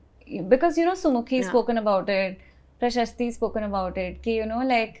wondered, because Sumukhi spoken about it, Prashasti spoken about it, कि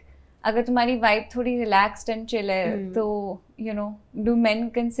like अगर तुम्हारी vibe थोड़ी relaxed and chill है, तो do men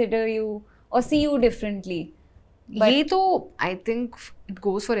consider you or see you differently? ये तो I think it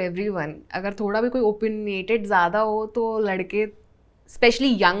goes for everyone. अगर थोड़ा भी कोई opinionated ज़्यादा हो तो लड़के, स्पेशली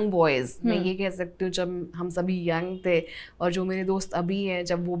यंग बॉयज़, मैं ये कह सकती हूँ, जब हम सभी यंग थे और जो मेरे दोस्त अभी हैं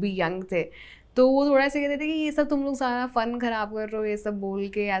जब वो भी यंग थे, तो वो थोड़ा सा कहते थे कि ये सब तुम लोग सारा फ़न ख़राब कर रहे हो, ये सब बोल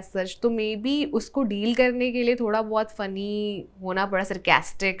के एज सच. तो मे बी उसको डील करने के लिए थोड़ा बहुत फ़नी होना पड़ा,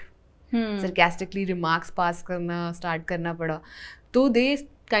 सरकास्टिकली रिमार्क्स पास करना स्टार्ट करना पड़ा. तो they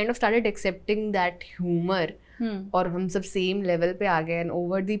kind of started accepting that humour, और हम सब सेम लेवल पे आ गए. And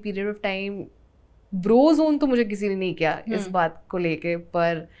over the period of time bro zone तो मुझे किसी ने नहीं किया इस बात को लेके,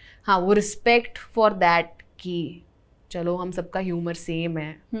 पर हाँ वो रिस्पेक्ट फॉर दैट कि चलो हम सबका ह्यूमर सेम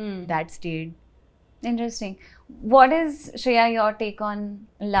है, that state. Interesting. What is, Shreya, your take on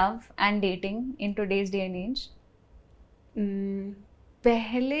love and dating in today's day and age?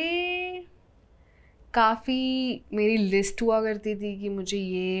 पहले काफ़ी मेरी लिस्ट हुआ करती थी कि मुझे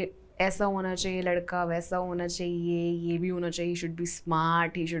ये ऐसा होना चाहिए लड़का, वैसा होना चाहिए, ये भी होना चाहिए, should be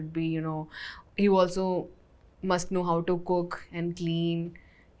smart, he should be he also must know how to cook and clean,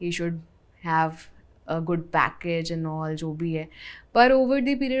 he should have a good package and all, जो भी है. But over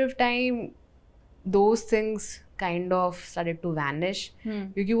the period of time, those things kind of started to vanish.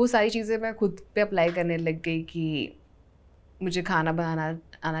 क्योंकि वो सारी चीज़ें मैं खुद पे अप्लाई करने लग गई कि मुझे खाना बनाना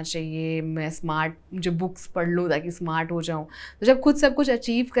आना चाहिए, मैं स्मार्ट, मुझे बुक्स पढ़ लूँ ताकि स्मार्ट हो जाऊँ. तो जब खुद सब कुछ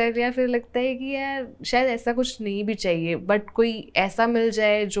अचीव कर लिया फिर लगता है कि यार शायद ऐसा कुछ नहीं भी चाहिए, बट कोई ऐसा मिल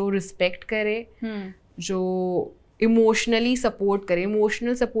जाए जो रिस्पेक्ट करे, जो इमोशनली सपोर्ट करे.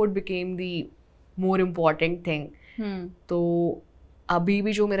 Emotional support became the more important thing. तो अभी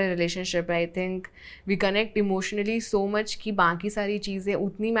भी जो मेरा रिलेशनशिप है, I think we connect emotionally so much कि बाकी सारी चीज़ें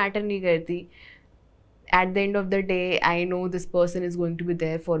उतनी मैटर नहीं करती. At the end of the day, I know this person is going to be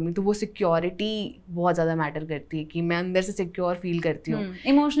there for me. तो वो security बहुत ज़्यादा मैटर करती है कि मैं अंदर से secure feel करती हूँ.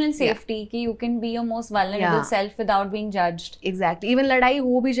 Emotional safety कि you can be your most vulnerable self without being judged. Exactly. Even लड़ाई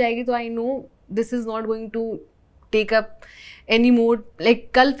हो भी जाएगी तो I know this is not going to take up any more. Like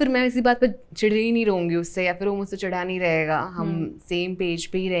कल फिर मैं इसी बात पे चिढ़ ही नहीं रहूँगी उससे, या फिर वो मुझसे चिढ़ा नहीं रहेगा. हम same page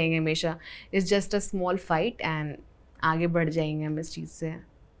पे ही रहेंगे हमेशा. It's just a small fight and आगे बढ़ जाएंगे हम इस चीज़ से.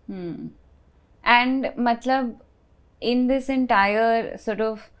 And matlab, in this entire sort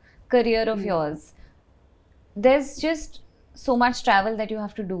of career of yours, there's just so much travel that you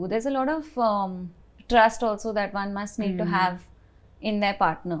have to do. There's a lot of trust also that one must need to have in their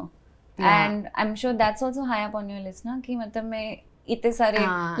partner. And I'm sure that's also high up on your list, na? कि मतलब मैं इतने सारे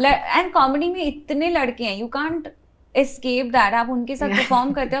and comedy में इतने लड़के हैं, you can't escape that. आप उनके साथ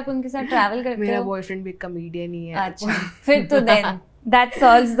perform करते हो, आप उनके साथ travel करते हो. मेरा boyfriend भी comedian ही है. अच्छा, फिर तो then that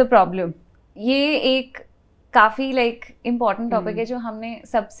solves the problem. ये एक काफ़ी लाइक इम्पॉर्टेंट टॉपिक है जो हमने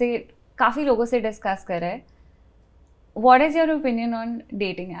सबसे काफ़ी लोगों से डिस्कस करा है. What is your opinion on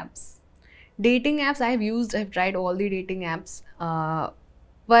dating apps? Dating apps I have tried all the dating apps,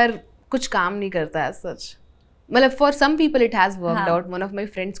 पर कुछ काम नहीं करता है सच. मतलब for some people it has worked out. One of my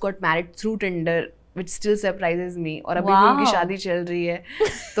friends got married through Tinder which still surprises मी, और अभी भी उनकी शादी चल रही है.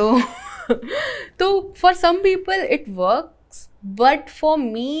 तो for some people it work, but for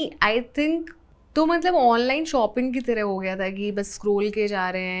me I think तो मतलब ऑनलाइन शॉपिंग की तरह हो गया था कि बस स्क्रॉल के जा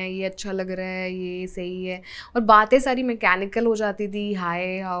रहे हैं, ये अच्छा लग रहा है, ये सही है, और बातें सारी मैकेनिकल हो जाती थी.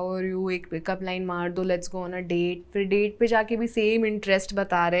 हाय हाउ आर यू, एक पिकअप लाइन मार दो, let's go on a date. फिर डेट पे जाके भी सेम इंटरेस्ट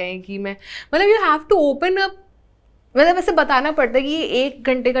बता रहे हैं कि मैं, मतलब you have to open up. मतलब ऐसे बताना पड़ता है कि ये 1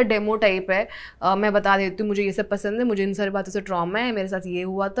 घंटे का डेमो टाइप है. मैं बता देती हूँ मुझे ये सब पसंद है, मुझे इन सारी बातों से ट्रॉमा है, मेरे साथ ये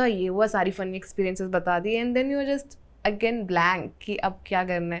हुआ था, ये हुआ, सारी फनी एक्सपीरियंसेस बता दिए, and then you are just again blank कि अब क्या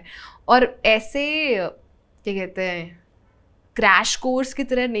करना है. और ऐसे क्या कहते हैं, क्रैश कोर्स की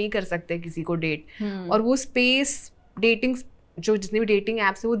तरह नहीं कर सकते किसी को डेट. और वो स्पेस डेटिंग जो जितनी भी डेटिंग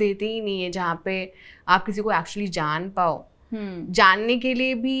ऐप्स है वो देते ही नहीं है जहाँ पे आप किसी को एक्चुअली जान पाओ. जानने के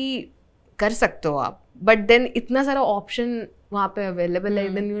लिए भी कर सकते हो आप, बट देन इतना सारा ऑप्शन वहाँ पे अवेलेबल है.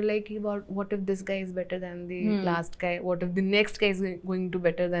 Then you like what if this guy is better than the last guy, what if the next guy is going to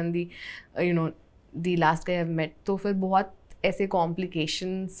better than the you know the last guy I have met. तो फिर बहुत ऐसे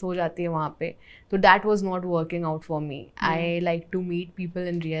complications हो जाती है वहाँ पे. तो that was not working out for me. I like to meet people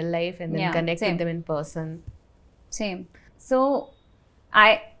in real life and then connect with them in person. Same. So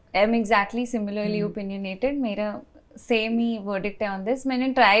I am exactly similarly opinionated. मेरा सेम ही verdict है on this.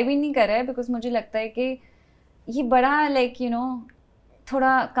 मैंने try भी नहीं करा है because मुझे लगता है कि ये बड़ा लाइक यू नो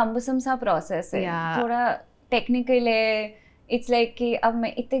थोड़ा कम्बसम सा प्रोसेस है, थोड़ा टेक्निकल है. इट्स लाइक कि अब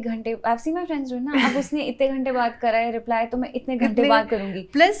मैं इतने घंटे, I have seen my friends doing ना, अब उसने इतने घंटे बाद करा है रिप्लाई, तो मैं इतने घंटे बाद करूंगी.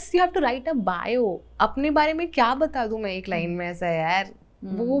 Plus you have to right a bio. अपने बारे में क्या बता दूं मैं एक लाइन में, ऐसा यार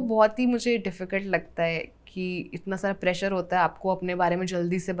वो बहुत ही मुझे डिफिकल्ट लगता है कि इतना सारा प्रेशर होता है आपको अपने बारे में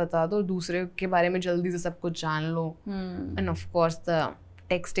जल्दी से बता दो, दूसरे के बारे में जल्दी से सब कुछ जान लो. End of course the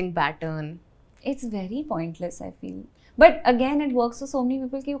texting pattern, it's very pointless I feel, but again it works for so many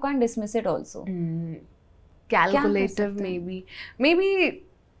people कि you can't dismiss it also. Calculative may be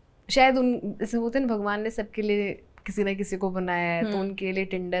शायद उन जैसे होते हैं भगवान ने सबके लिए किसी ना किसी को बनाया है, तो उनके लिए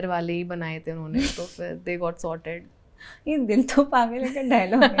टिंडर वाले ही बनाए थे उन्होंने, तो फिर दे गॉट सॉर्टेड. ये दिल तो पागल है का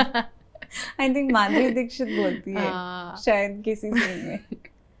डायलॉग है. आई थिंक माधुरी दीक्षित बोलती है शायद किसी सीन में.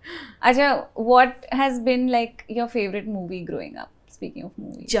 अच्छा, what has been like your favourite movie growing up? Speaking of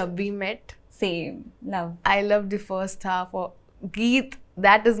movie, जब we met. Same, love. I love the first half of Geet.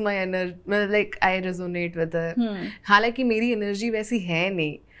 That is my energy. Like I resonate with her. हालांकि मेरी energy वैसी है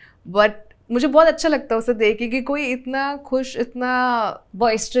नहीं, but मुझे बहुत अच्छा लगता है उसे देख के कि कोई इतना खुश, इतना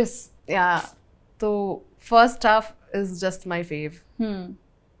boisterous. Yeah. तो first half is just my fave.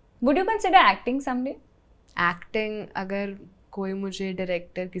 Would you consider acting someday? Acting, अगर कोई मुझे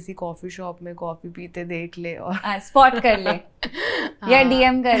डायरेक्टर किसी कॉफी शॉप में कॉफी पीते देख ले और स्पॉट कर ले या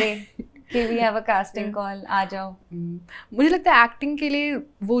डीएम करे कि we have a casting call, आ जाओ. मुझे लगता है एक्टिंग के लिए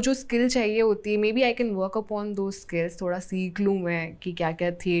वो जो स्किल चाहिए होती है, may B I can work upon दो स्किल्स. थोड़ा सीख लूँ मैं कि क्या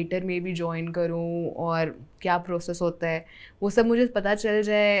क्या थिएटर में भी ज्वाइन करूँ और क्या प्रोसेस होता है, वो सब मुझे पता चल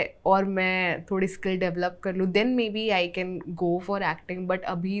जाए और मैं थोड़ी स्किल डेवलप कर लूँ, then may B I can go for acting. But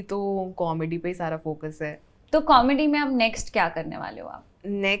अभी तो कॉमेडी पे ही सारा फोकस है. तो कॉमेडी में अब नेक्स्ट क्या करने वाले हो आप?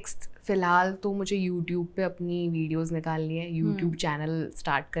 नेक्स्ट फिलहाल तो मुझे यूट्यूब पे अपनी वीडियोस निकालनी है, यूट्यूब चैनल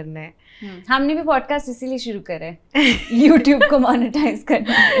स्टार्ट करना है. हमने भी पॉडकास्ट इसीलिए शुरू करा है, यूट्यूब को मोनेटाइज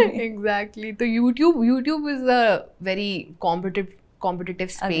करना है. एग्जैक्टली. तो YouTube is a very competitive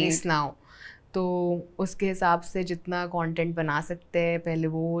space now. तो उसके हिसाब से जितना कंटेंट बना सकते हैं पहले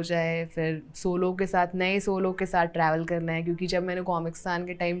वो हो जाए, फिर नए सोलो के साथ ट्रैवल करना है. क्योंकि जब मैंने कॉमिक्सतान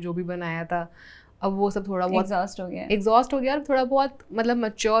के टाइम जो भी बनाया था, अब वो सब थोड़ा बहुत एग्जॉस्ट हो गया और थोड़ा बहुत मतलब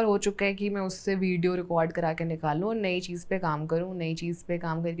मैच्योर हो चुका है कि मैं उससे वीडियो रिकॉर्ड करा के निकालूँ और नई चीज़ पे काम करूँ, नई चीज़ पे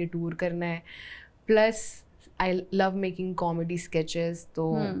काम करके टूर करना है. Plus I love making comedy sketches.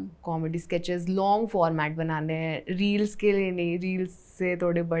 तो कॉमेडी स्केचेस लॉन्ग फॉर्मेट बनाने हैं, रील्स के लिए नहीं, रील्स से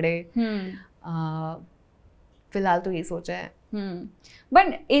थोड़े बड़े. फिलहाल तो ये सोचा है.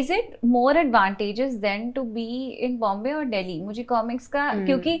 But is it more advantages then to be in Bombay और दिल्ली? मुझे कॉमिक्स का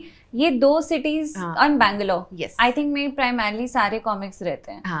क्योंकि ये दो सिटीज और बैंगलोर आई थिंक में प्राइमरली सारे कॉमिक्स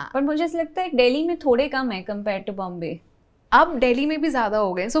रहते हैं. पर मुझे ऐसा लगता है दिल्ली में थोड़े कम है कंपेयर टू बॉम्बे. अब दिल्ली में भी ज़्यादा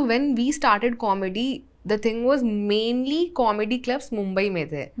हो गए. So when we started comedy the thing was mainly comedy clubs Mumbai में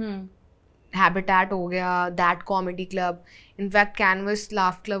थे. Habitat हो गया, That Comedy Club. In fact, Canvas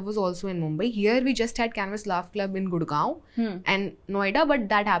Laugh Club was also in Mumbai. Here we just had Canvas Laugh Club in Gurgaon and Noida, but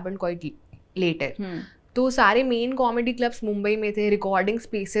that happened quite later. तो सारे main comedy clubs Mumbai में थे, recording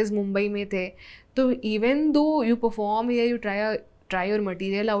spaces Mumbai में थे. तो even though you perform here, you try your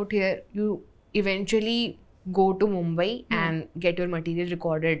material out here, you eventually go to Mumbai and get your material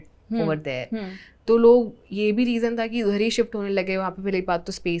recorded over there. तो लोग ये भी रीज़न था कि उधर ही शिफ्ट होने लगे. वहाँ पे पहले बात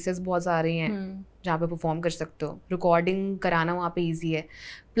तो स्पेसेस बहुत सारे हैं जहाँ पे परफॉर्म कर सकते हो, रिकॉर्डिंग कराना वहाँ पे इजी है.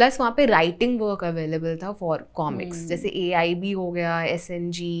 प्लस वहाँ पे राइटिंग वर्क अवेलेबल था फॉर कॉमिक्स, जैसे AIB हो गया,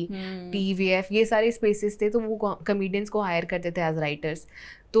 SNG, TVF, ये सारे स्पेसेस थे. तो वो कॉमेडियंस को हायर करते थे एज राइटर्स.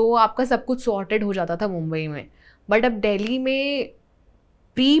 तो आपका सब कुछ सॉर्टेड हो जाता था मुंबई में. बट अब दिल्ली में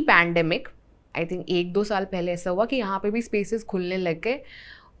प्री पैंडेमिक आई थिंक 1-2 साल पहले ऐसा हुआ कि यहाँ पे भी स्पेसेस खुलने लग गए.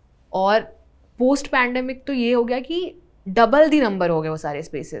 और पोस्ट पैंडेमिक तो ये हो गया कि डबल दी नंबर हो गए वो सारे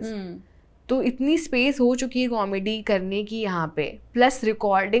स्पेसेस. तो इतनी स्पेस हो चुकी है कॉमेडी करने की यहाँ पे. Plus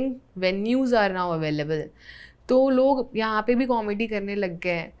recording venues are now available. तो लोग यहाँ पे भी कॉमेडी करने लग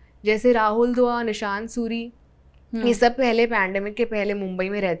गए हैं. जैसे राहुल दुआ, निशांत सूरी, ये सब पहले पैंडेमिक के पहले मुंबई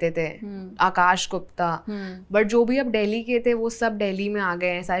में रहते थे. आकाश गुप्ता. बट जो भी अब दिल्ली के थे वो सब दिल्ली में आ गए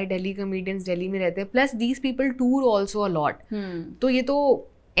हैं. सारे दिल्ली कॉमेडियंस दिल्ली में रहते हैं. Plus these people tour also a lot. तो ये तो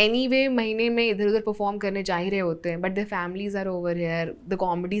एनीवे महीने में इधर उधर परफॉर्म करने जा ही रहे होते हैं. But the families are over here, the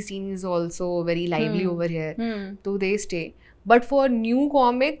comedy scene is also very lively over here, तो they stay. But for new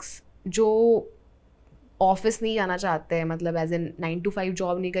comics जो ऑफिस नहीं जाना चाहते हैं, मतलब एज एन 9 to 5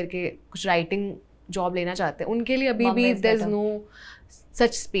 जॉब नहीं करके कुछ राइटिंग जॉब लेना चाहते हैं, उनके लिए अभी भी there is no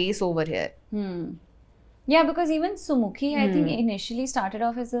such space over here. Yeah, because even Sumukhi, I think, initially started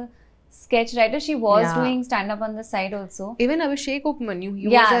off as a sketch writer. She was doing stand-up on the side also. Even Abhishek Upmanyu, he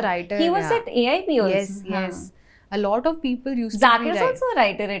was a writer. He was at AIB also. Yes. A lot of people used to Zakir is also a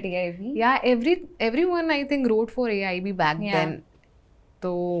writer at AIB. Yeah, everyone I think wrote for AIB back then.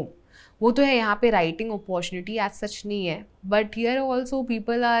 तो वो तो है, यहाँ पे writing opportunity as such नहीं है. But here also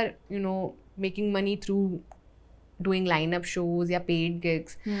people are, making money through doing line-up shows या paid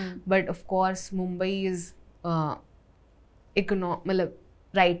gigs. But of course, Mumbai is मतलब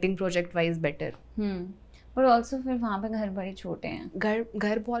राइटिंग प्रोजेक्ट वाइज बेटर. पर ऑल्सो फिर वहाँ पे घर बड़े छोटे हैं.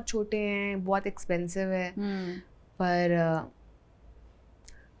 घर बहुत छोटे हैं, बहुत एक्सपेंसिव है. पर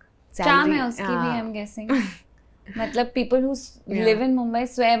चार्म है उसकी भी, आई एम गेसिंग. मतलब people who live in Mumbai,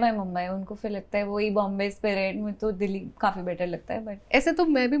 swear by Mumbai, उनको फिर लगता है वही बॉम्बे स्पिरिट में तो दिल्ली काफ़ी बेटर लगता है. बट ऐसे तो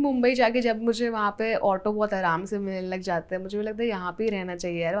मैं भी मुंबई जाके जब मुझे वहाँ पे ऑटो बहुत आराम से मिलने लग जाते हैं, मुझे भी लगता है यहाँ पे ही रहना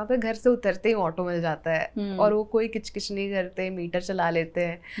चाहिए यार. वहाँ पे घर से उतरते ही ऑटो मिल जाता है और वो कोई किचकिच नहीं करते, मीटर चला लेते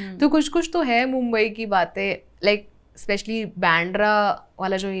हैं. तो कुछ तो है मुंबई की बातें, लाइक स्पेशली बैंड्रा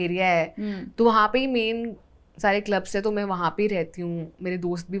वाला जो एरिया है, तो वहाँ पे ही मेन सारे क्लब से, तो मैं वहाँ पे ही रहती हूँ, मेरे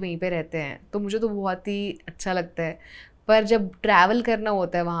दोस्त भी वहीं पे रहते हैं. तो मुझे तो बहुत ही अच्छा लगता है. पर जब ट्रैवल करना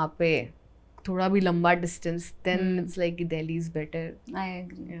होता है वहाँ पे थोड़ा भी लंबा distance, then it's like Delhi is better. I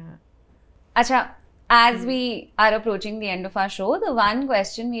agree. अच्छा, as we are approaching the end of our show, the one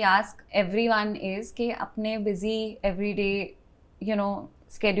question we ask everyone is कि अपने busy everyday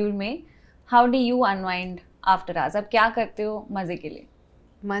schedule में how do you unwind after hours? अब क्या करते हो मजे के लिए?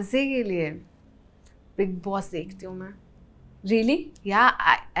 मजे के लिए बिग बॉस देखती हूँ मैं. Really? Yeah,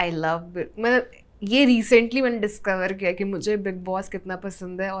 I love मतलब ये रिसेंटली मैंने डिस्कवर किया कि मुझे बिग बॉस कितना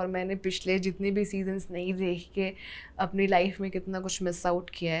पसंद है, और मैंने पिछले जितने भी सीजन्स नहीं देख के अपनी लाइफ में कितना कुछ मिस आउट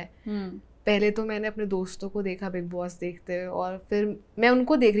किया है. पहले तो मैंने अपने दोस्तों को देखा बिग बॉस देखते हुए, और फिर मैं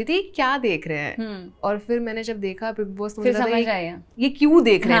उनको देख रही थी क्या देख रहे हैं, और फिर मैंने जब देखा बिग बॉस तो मुझे लगा ये क्यों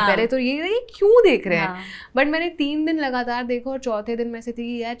देख रहे हैं. पहले तो ये क्यों देख रहे हैं, बट मैंने 3 दिन लगातार देखा, और चौथे दिन में से थी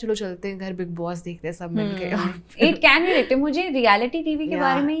कि यार चलो चलते हैं घर, बिग बॉस देखते हैं सब मिलके. It can be addictive. मुझे रियलिटी टीवी के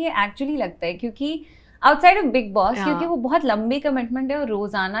बारे में ये एक्चुअली लगता है, क्योंकि आउटसाइड ऑफ बिग बॉस, क्योंकि वो बहुत लंबी कमिटमेंट है और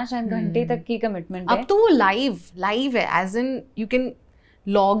रोजाना शायद घंटे तक की कमिटमेंट है. अब तो वो लाइव है, as in you can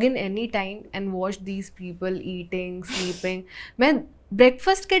log in any time and watch these people eating, sleeping. मैं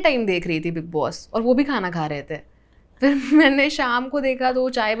ब्रेकफास्ट के टाइम देख रही थी बिग बॉस, और वो भी खाना खा रहे थे. फिर मैंने शाम को देखा तो वो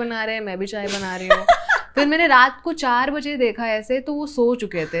चाय बना रहे हैं, मैं भी चाय बना रही हूँ. फिर मैंने रात को 4 बजे देखा ऐसे, तो वो सो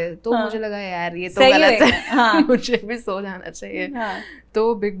चुके थे, तो मुझे लगा यार ये तो गलत है. मुझे भी सो जाना चाहिए.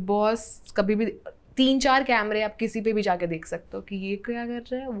 तो बिग बॉस कभी भी 3-4 कैमरे आप किसी पे भी जाके देख सकते हो कि ये क्या कर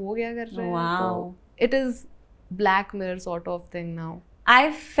रहा है, वो क्या कर रहा है. तो it is black mirror sort of thing now.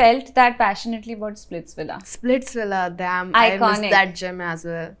 I felt that passionately about Splitsvilla. Splitsvilla, damn, iconic. I missed that gem as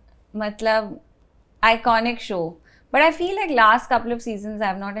well. मतलब iconic show. But I feel like last couple of seasons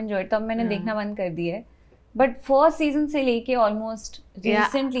I have not enjoyed. तो अब मैंने देखना बंद कर दिया है. But first season से लेके almost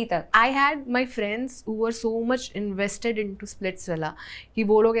recently तक. I had my friends who were so much invested into Splitsvilla कि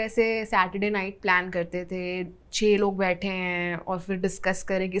वो लोग ऐसे Saturday night plan करते थे, 6 लोग बैठे हैं और फिर डिस्कस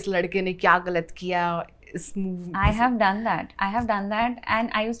करें कि इस लड़के ने क्या गलत किया. I have done that, and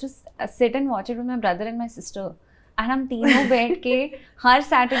I used to sit and watch it with my brother and my sister, and हम तीनों बैठ के हर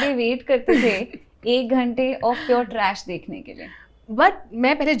Saturday वेट करते थे 1 घंटे of pure trash देखने के लिए. But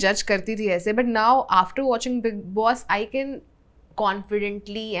मैं पहले जज करती थी ऐसे, but now after watching Big Boss I can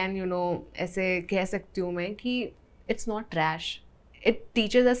confidently and ऐसे कह सकती हूँ मैं कि it's not trash. It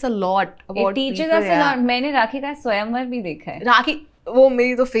teaches us a lot about people. It teaches us a lot. मैंने राखी का स्वयंवर भी देखा है. राखी वो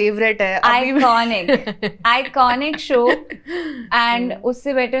मेरी तो फेवरेट है. Iconic show. एंड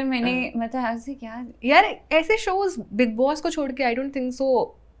उससे बेटर मैंने मतलब ऐसे क्या यार ऐसे शोज बिग बॉस को छोड़ के आई डोंट थिंक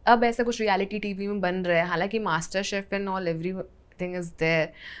सो अब ऐसा कुछ रियलिटी टीवी में बन रहा है. हालांकि MasterChef and all everything is there,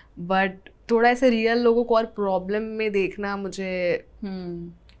 but थोड़ा ऐसे रियल लोगों को और प्रॉब्लम में देखना मुझे.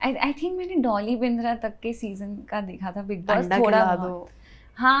 आई थिंक मैंने डॉली बिंद्रा तक के सीजन का देखा था बिग बॉस थोड़ा.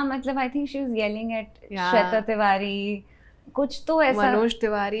 हाँ मतलब I think she was yelling at Shweta Tiwari, कुछ तो ऐसा. मनोज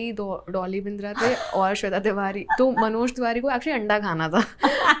तिवारी, डॉली बिंद्रा थे और श्वेता तिवारी. तो मनोज तिवारी को एक्चुअली अंडा खाना था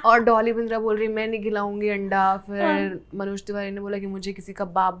और डॉली बिंद्रा बोल रही मैं नहीं खिलाऊंगी अंडा. फिर मनोज तिवारी ने बोला कि मुझे किसी का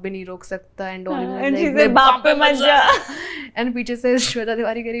बाप भी नहीं रोक सकता, एंड डॉली बिंद्रा बाप पे मत जा. एंड पीछे से श्वेता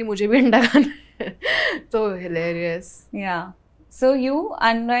तिवारी कह रही मुझे भी अंडा खाना है. तो हिलेरियस. या so you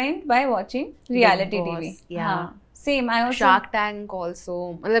unwind by watching reality TV. Same. I also Shark Tank also.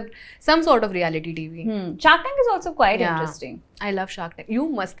 मतलब some sort of reality TV. Shark Tank is also quite interesting. I love Shark Tank. You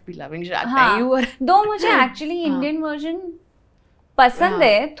must be loving Shark Tank. You are. दो मुझे actually Indian version पसंद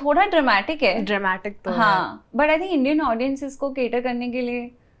है. थोड़ा dramatic है. Dramatic तो है. But I think Indian audiences को cater करने के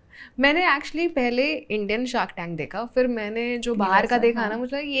लिए. मैंने एक्चुअली पहले इंडियन शार्क टैंक देखा, फिर मैंने जो बाहर का देखा ना,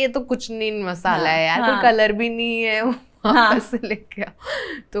 मुझे ये तो कुछ नहीं मसाला है यार, कोई कलर भी नहीं है वापस से लेके आओ.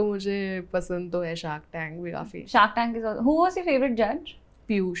 तो मुझे पसंद तो है शार्क टैंक भी काफी. Shark tank is who was your favourite जज?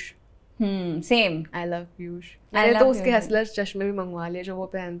 Piyush. Same. I love Piyush. मैंने तो उसके हसलर चश्मे भी मंगवा लिए जो वो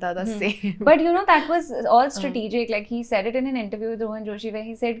पहनता था. Same. But you know that was all strategic. Like he said it in an interview with Rohan Joshi where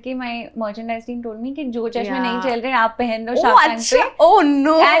he said कि my merchandise team told me कि जो चश्मे नहीं चल रहे आप पहन लो शार्क टैंक पे. Oh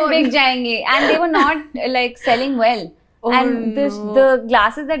no. एंड बिक जाएंगे. And they were not like selling well. And the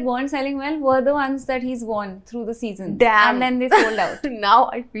glasses that weren't selling well were the ones that he's worn through the season. Damn. And then they sold out. Now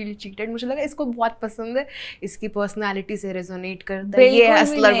I feel cheated. मुझे लगा इसको बहुत पसंद है, इसकी personality से resonate करता है, ये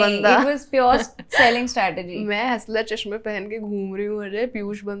हसलर बंदा. It was pure selling strategy. मैं हसलर चश्मे पहन के घूम रही हूँ, अरे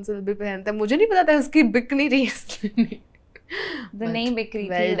पीयूष बंसल भी पहनता है, मुझे नहीं पता था उसकी बिक नहीं रही. The name बिक रही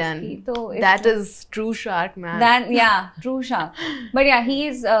थी. Well done. तो that is true shark man. That true shark. But yeah, he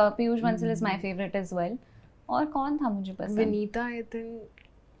is Piyush Bansal is my favorite as well. और कौन था मुझे पसंद? Vinita, I think.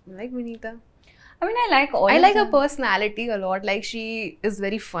 I like Vinita. I mean, I like all. I like her personality a lot. Like she is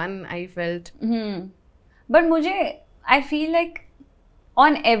very fun. I felt. But मुझे I feel like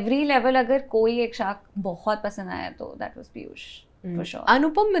on every level अगर कोई एक shark बहुत पसंद आया तो that was Piyush for sure.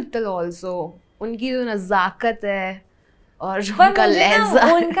 Anupam Mittal also. उनकी जो नज़ाकत है और जो उनका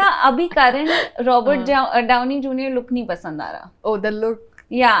लहजा. उनका अभी current Robert Downey junior look नहीं पसंद आ रहा. Oh, the look.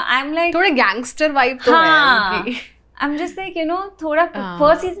 Yeah, I'm like थोड़े gangster vibe तो है उनकी. I'm just like, you know, थोड़ा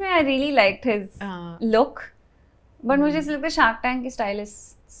first season में I really liked his look, but मुझे ऐसा लगता है शार्क टैंक के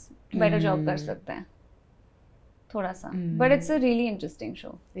स्टाइलिस्ट बेटर जॉब कर सकते हैं थोड़ा सा, but it's a really interesting show.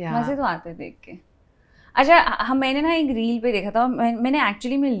 मजे तो आते देख के. अच्छा, मैंने ना एक रील पे देखा था, मैंने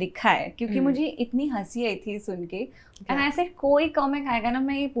एक्चुअली में लिखा है क्योंकि मुझे इतनी हंसी आई थी सुन के. एंड ऐसे कोई कॉमिक आएगा ना,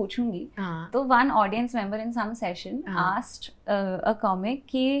 मैं ये पूछूंगी. तो one audience member in some session asked a comic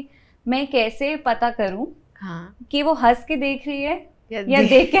कि मैं कैसे पता करूं कि वो हंस के देख रही है या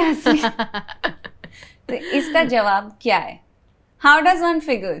देख के हंस रही है. तो इसका जवाब क्या है? How does one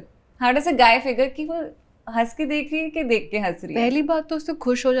figure, how does a guy figure कि वो हंस के देख रही है कि देख के हंस रही है? पहली बात तो उससे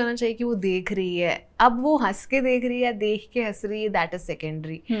खुश हो जाना चाहिए कि वो देख रही है. अब वो हंस के देख रही है, देख के हंस रही है, दैट इज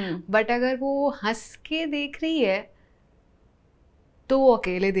सेकेंडरी. बट अगर वो हंस के देख रही है तो वो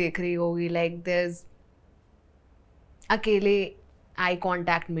अकेले देख रही होगी. लाइक देयर इज अकेले आई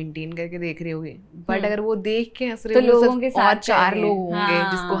कांटेक्ट मेंटेन करके देख रही होगी. बट अगर वो देख के हंस रही होगी लोगों के साथ और 4 लोग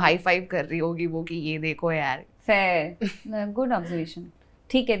होंगे जिसको हाई फाइव कर रही होगी वो कि ये देखो यार. Fair, good observation.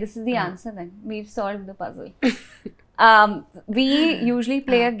 ठीक है, this is the answer then. We've solved the puzzle. We usually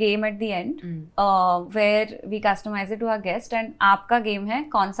play a game at the end where we customize it to our guest. And आपका गेम है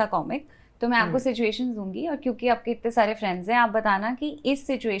कौन सा कॉमिक. तो मैं आपको सिचुएशन दूंगी और क्योंकि आपके इतने सारे फ्रेंड्स हैं, आप बताना कि इस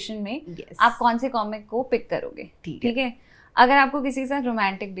सिचुएशन में आप कौन से कॉमिक को पिक करोगे. ठीक है. अगर आपको किसी के साथ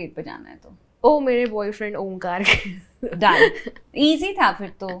रोमांटिक डेट पे जाना है तो ओ मेरे बॉयफ्रेंड ओमकार. डन. इजी था फिर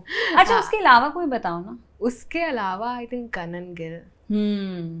तो. अच्छा, उसके अलावा कोई बताओ ना. उसके अलावा आई थिंक कनन गिल.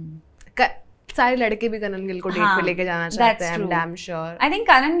 सारे लड़के भी कनन गिल को डेट पे लेके जाना चाहते हैं. I'm damn sure. I think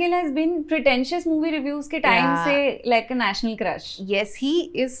Kanan Gill has been pretentious movie reviews के टाइम से like a national crush. Yes, he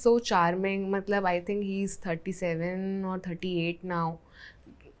is so charming. मतलब I think he's 37 or 38 now.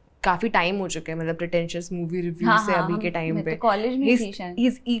 काफी टाइम हो चुका है मतलब pretentious movie reviews से अभी के टाइम पे. कॉलेज में थी शायद.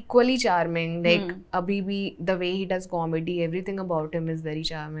 He's equally charming. Like अभी भी the way he does comedy, everything about him is very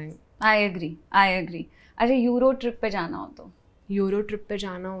charming. I agree. अच्छा, यूरो ट्रिप पे जाना हो तो? यूरो ट्रिप पे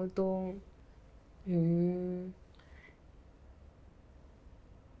जाना हो तो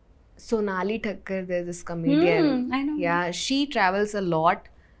Sonali Thakkar, there's this comedian. I know. Yeah, she travels a lot.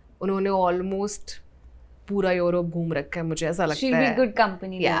 उन्होंने ऑलमोस्ट पूरा यूरोप घूम रखा है, मुझे ऐसा लगता है. She'll be good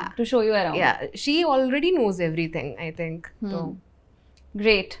company to show you around. Yeah, she already knows everything, I think. So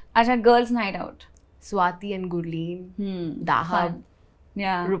great. अच्छा, girls night out. Swati and Gurleen, Dahab,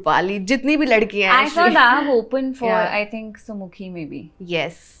 Rupali, जितनी भी लड़कियां हैं. I saw Dahab open for I think Sumukhi maybe.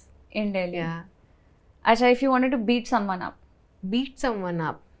 Yes. In Delhi. Yeah. अच्छा, if you wanted to beat someone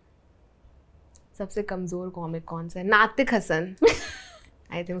up. सबसे कमजोर comic कौन सा है? नातिक हसन.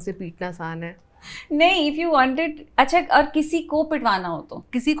 आई थिंक उसे पीटना आसान है. नहीं, if you wanted, अच्छा, और किसी को पिटवाना हो तो?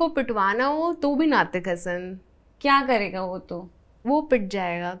 किसी को पिटवाना हो तो भी नातिक हसन. क्या करेगा वो? तो वो पिट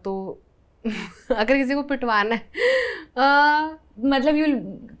जाएगा. तो अगर किसी को पिटवाना है मतलब you'll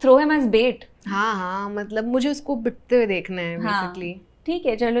throw him as bait. हाँ, मतलब मुझे उसको पिटते हुए देखना है basically. ठीक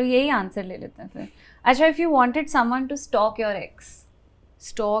है, चलो यही आंसर ले लेते हैं फिर. अच्छा, if you wanted someone to stalk your ex.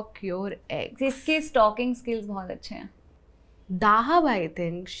 इसके stalking skills बहुत अच्छे हैं. Dahab, I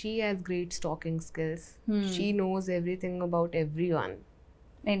think she has great stalking skills. She knows everything about everyone.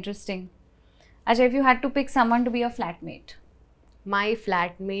 Interesting. अच्छा, if you had to pick someone to be your flatmate. My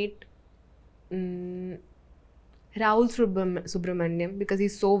flatmate, Rahul Subramaniam, because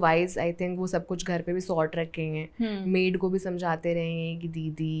he's so wise. I think वो सब कुछ घर पे भी sort रखेंगे. Made को भी समझाते रहेंगे कि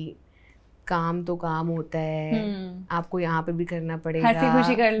दीदी काम तो काम होता है, आपको यहाँ पे भी करना पड़ेगा, हंसी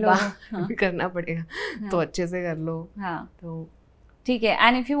खुशी कर लो, भी करना पड़ेगा, तो अच्छे से कर लो. तो ठीक है.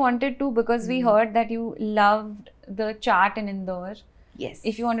 And if you wanted to, because we heard that you loved the chaat in Indore. Yes.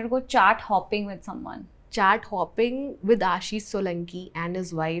 If you wanted to go chaat hopping with someone. Chaat hopping with Ashish Solanki and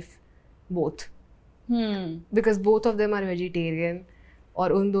his wife, both. Because both of them are vegetarian.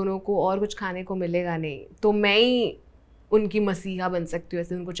 और उन दोनों को और कुछ खाने को मिलेगा नहीं, तो मैं ही उनकी मसीहा बन सकती हूँ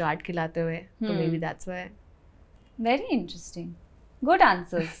ऐसे उनको चाट खिलाते हुए. तो maybe that's why. Very interesting. Good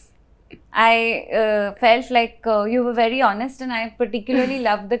answers. I felt like you were very honest, and I particularly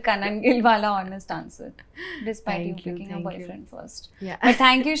loved the Kanan Gill wala honest answer, despite you picking a boyfriend first. Yeah. But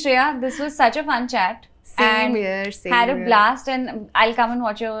thank you, Shreya. This was such a fun chat. Same here. Had a blast, and I'll come and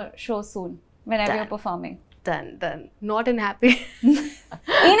watch your show soon whenever you're performing. Done. Not in Happy.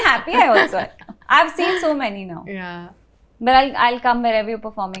 In Happy, I also. I've seen so many now. Yeah. But I'll come wherever you're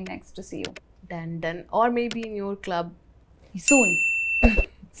performing next to see you. Done. Or maybe in your club.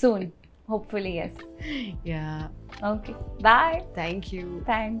 Soon. Hopefully, yes. Yeah. Okay. Bye. Thank you.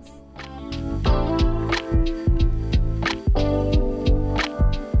 Thanks.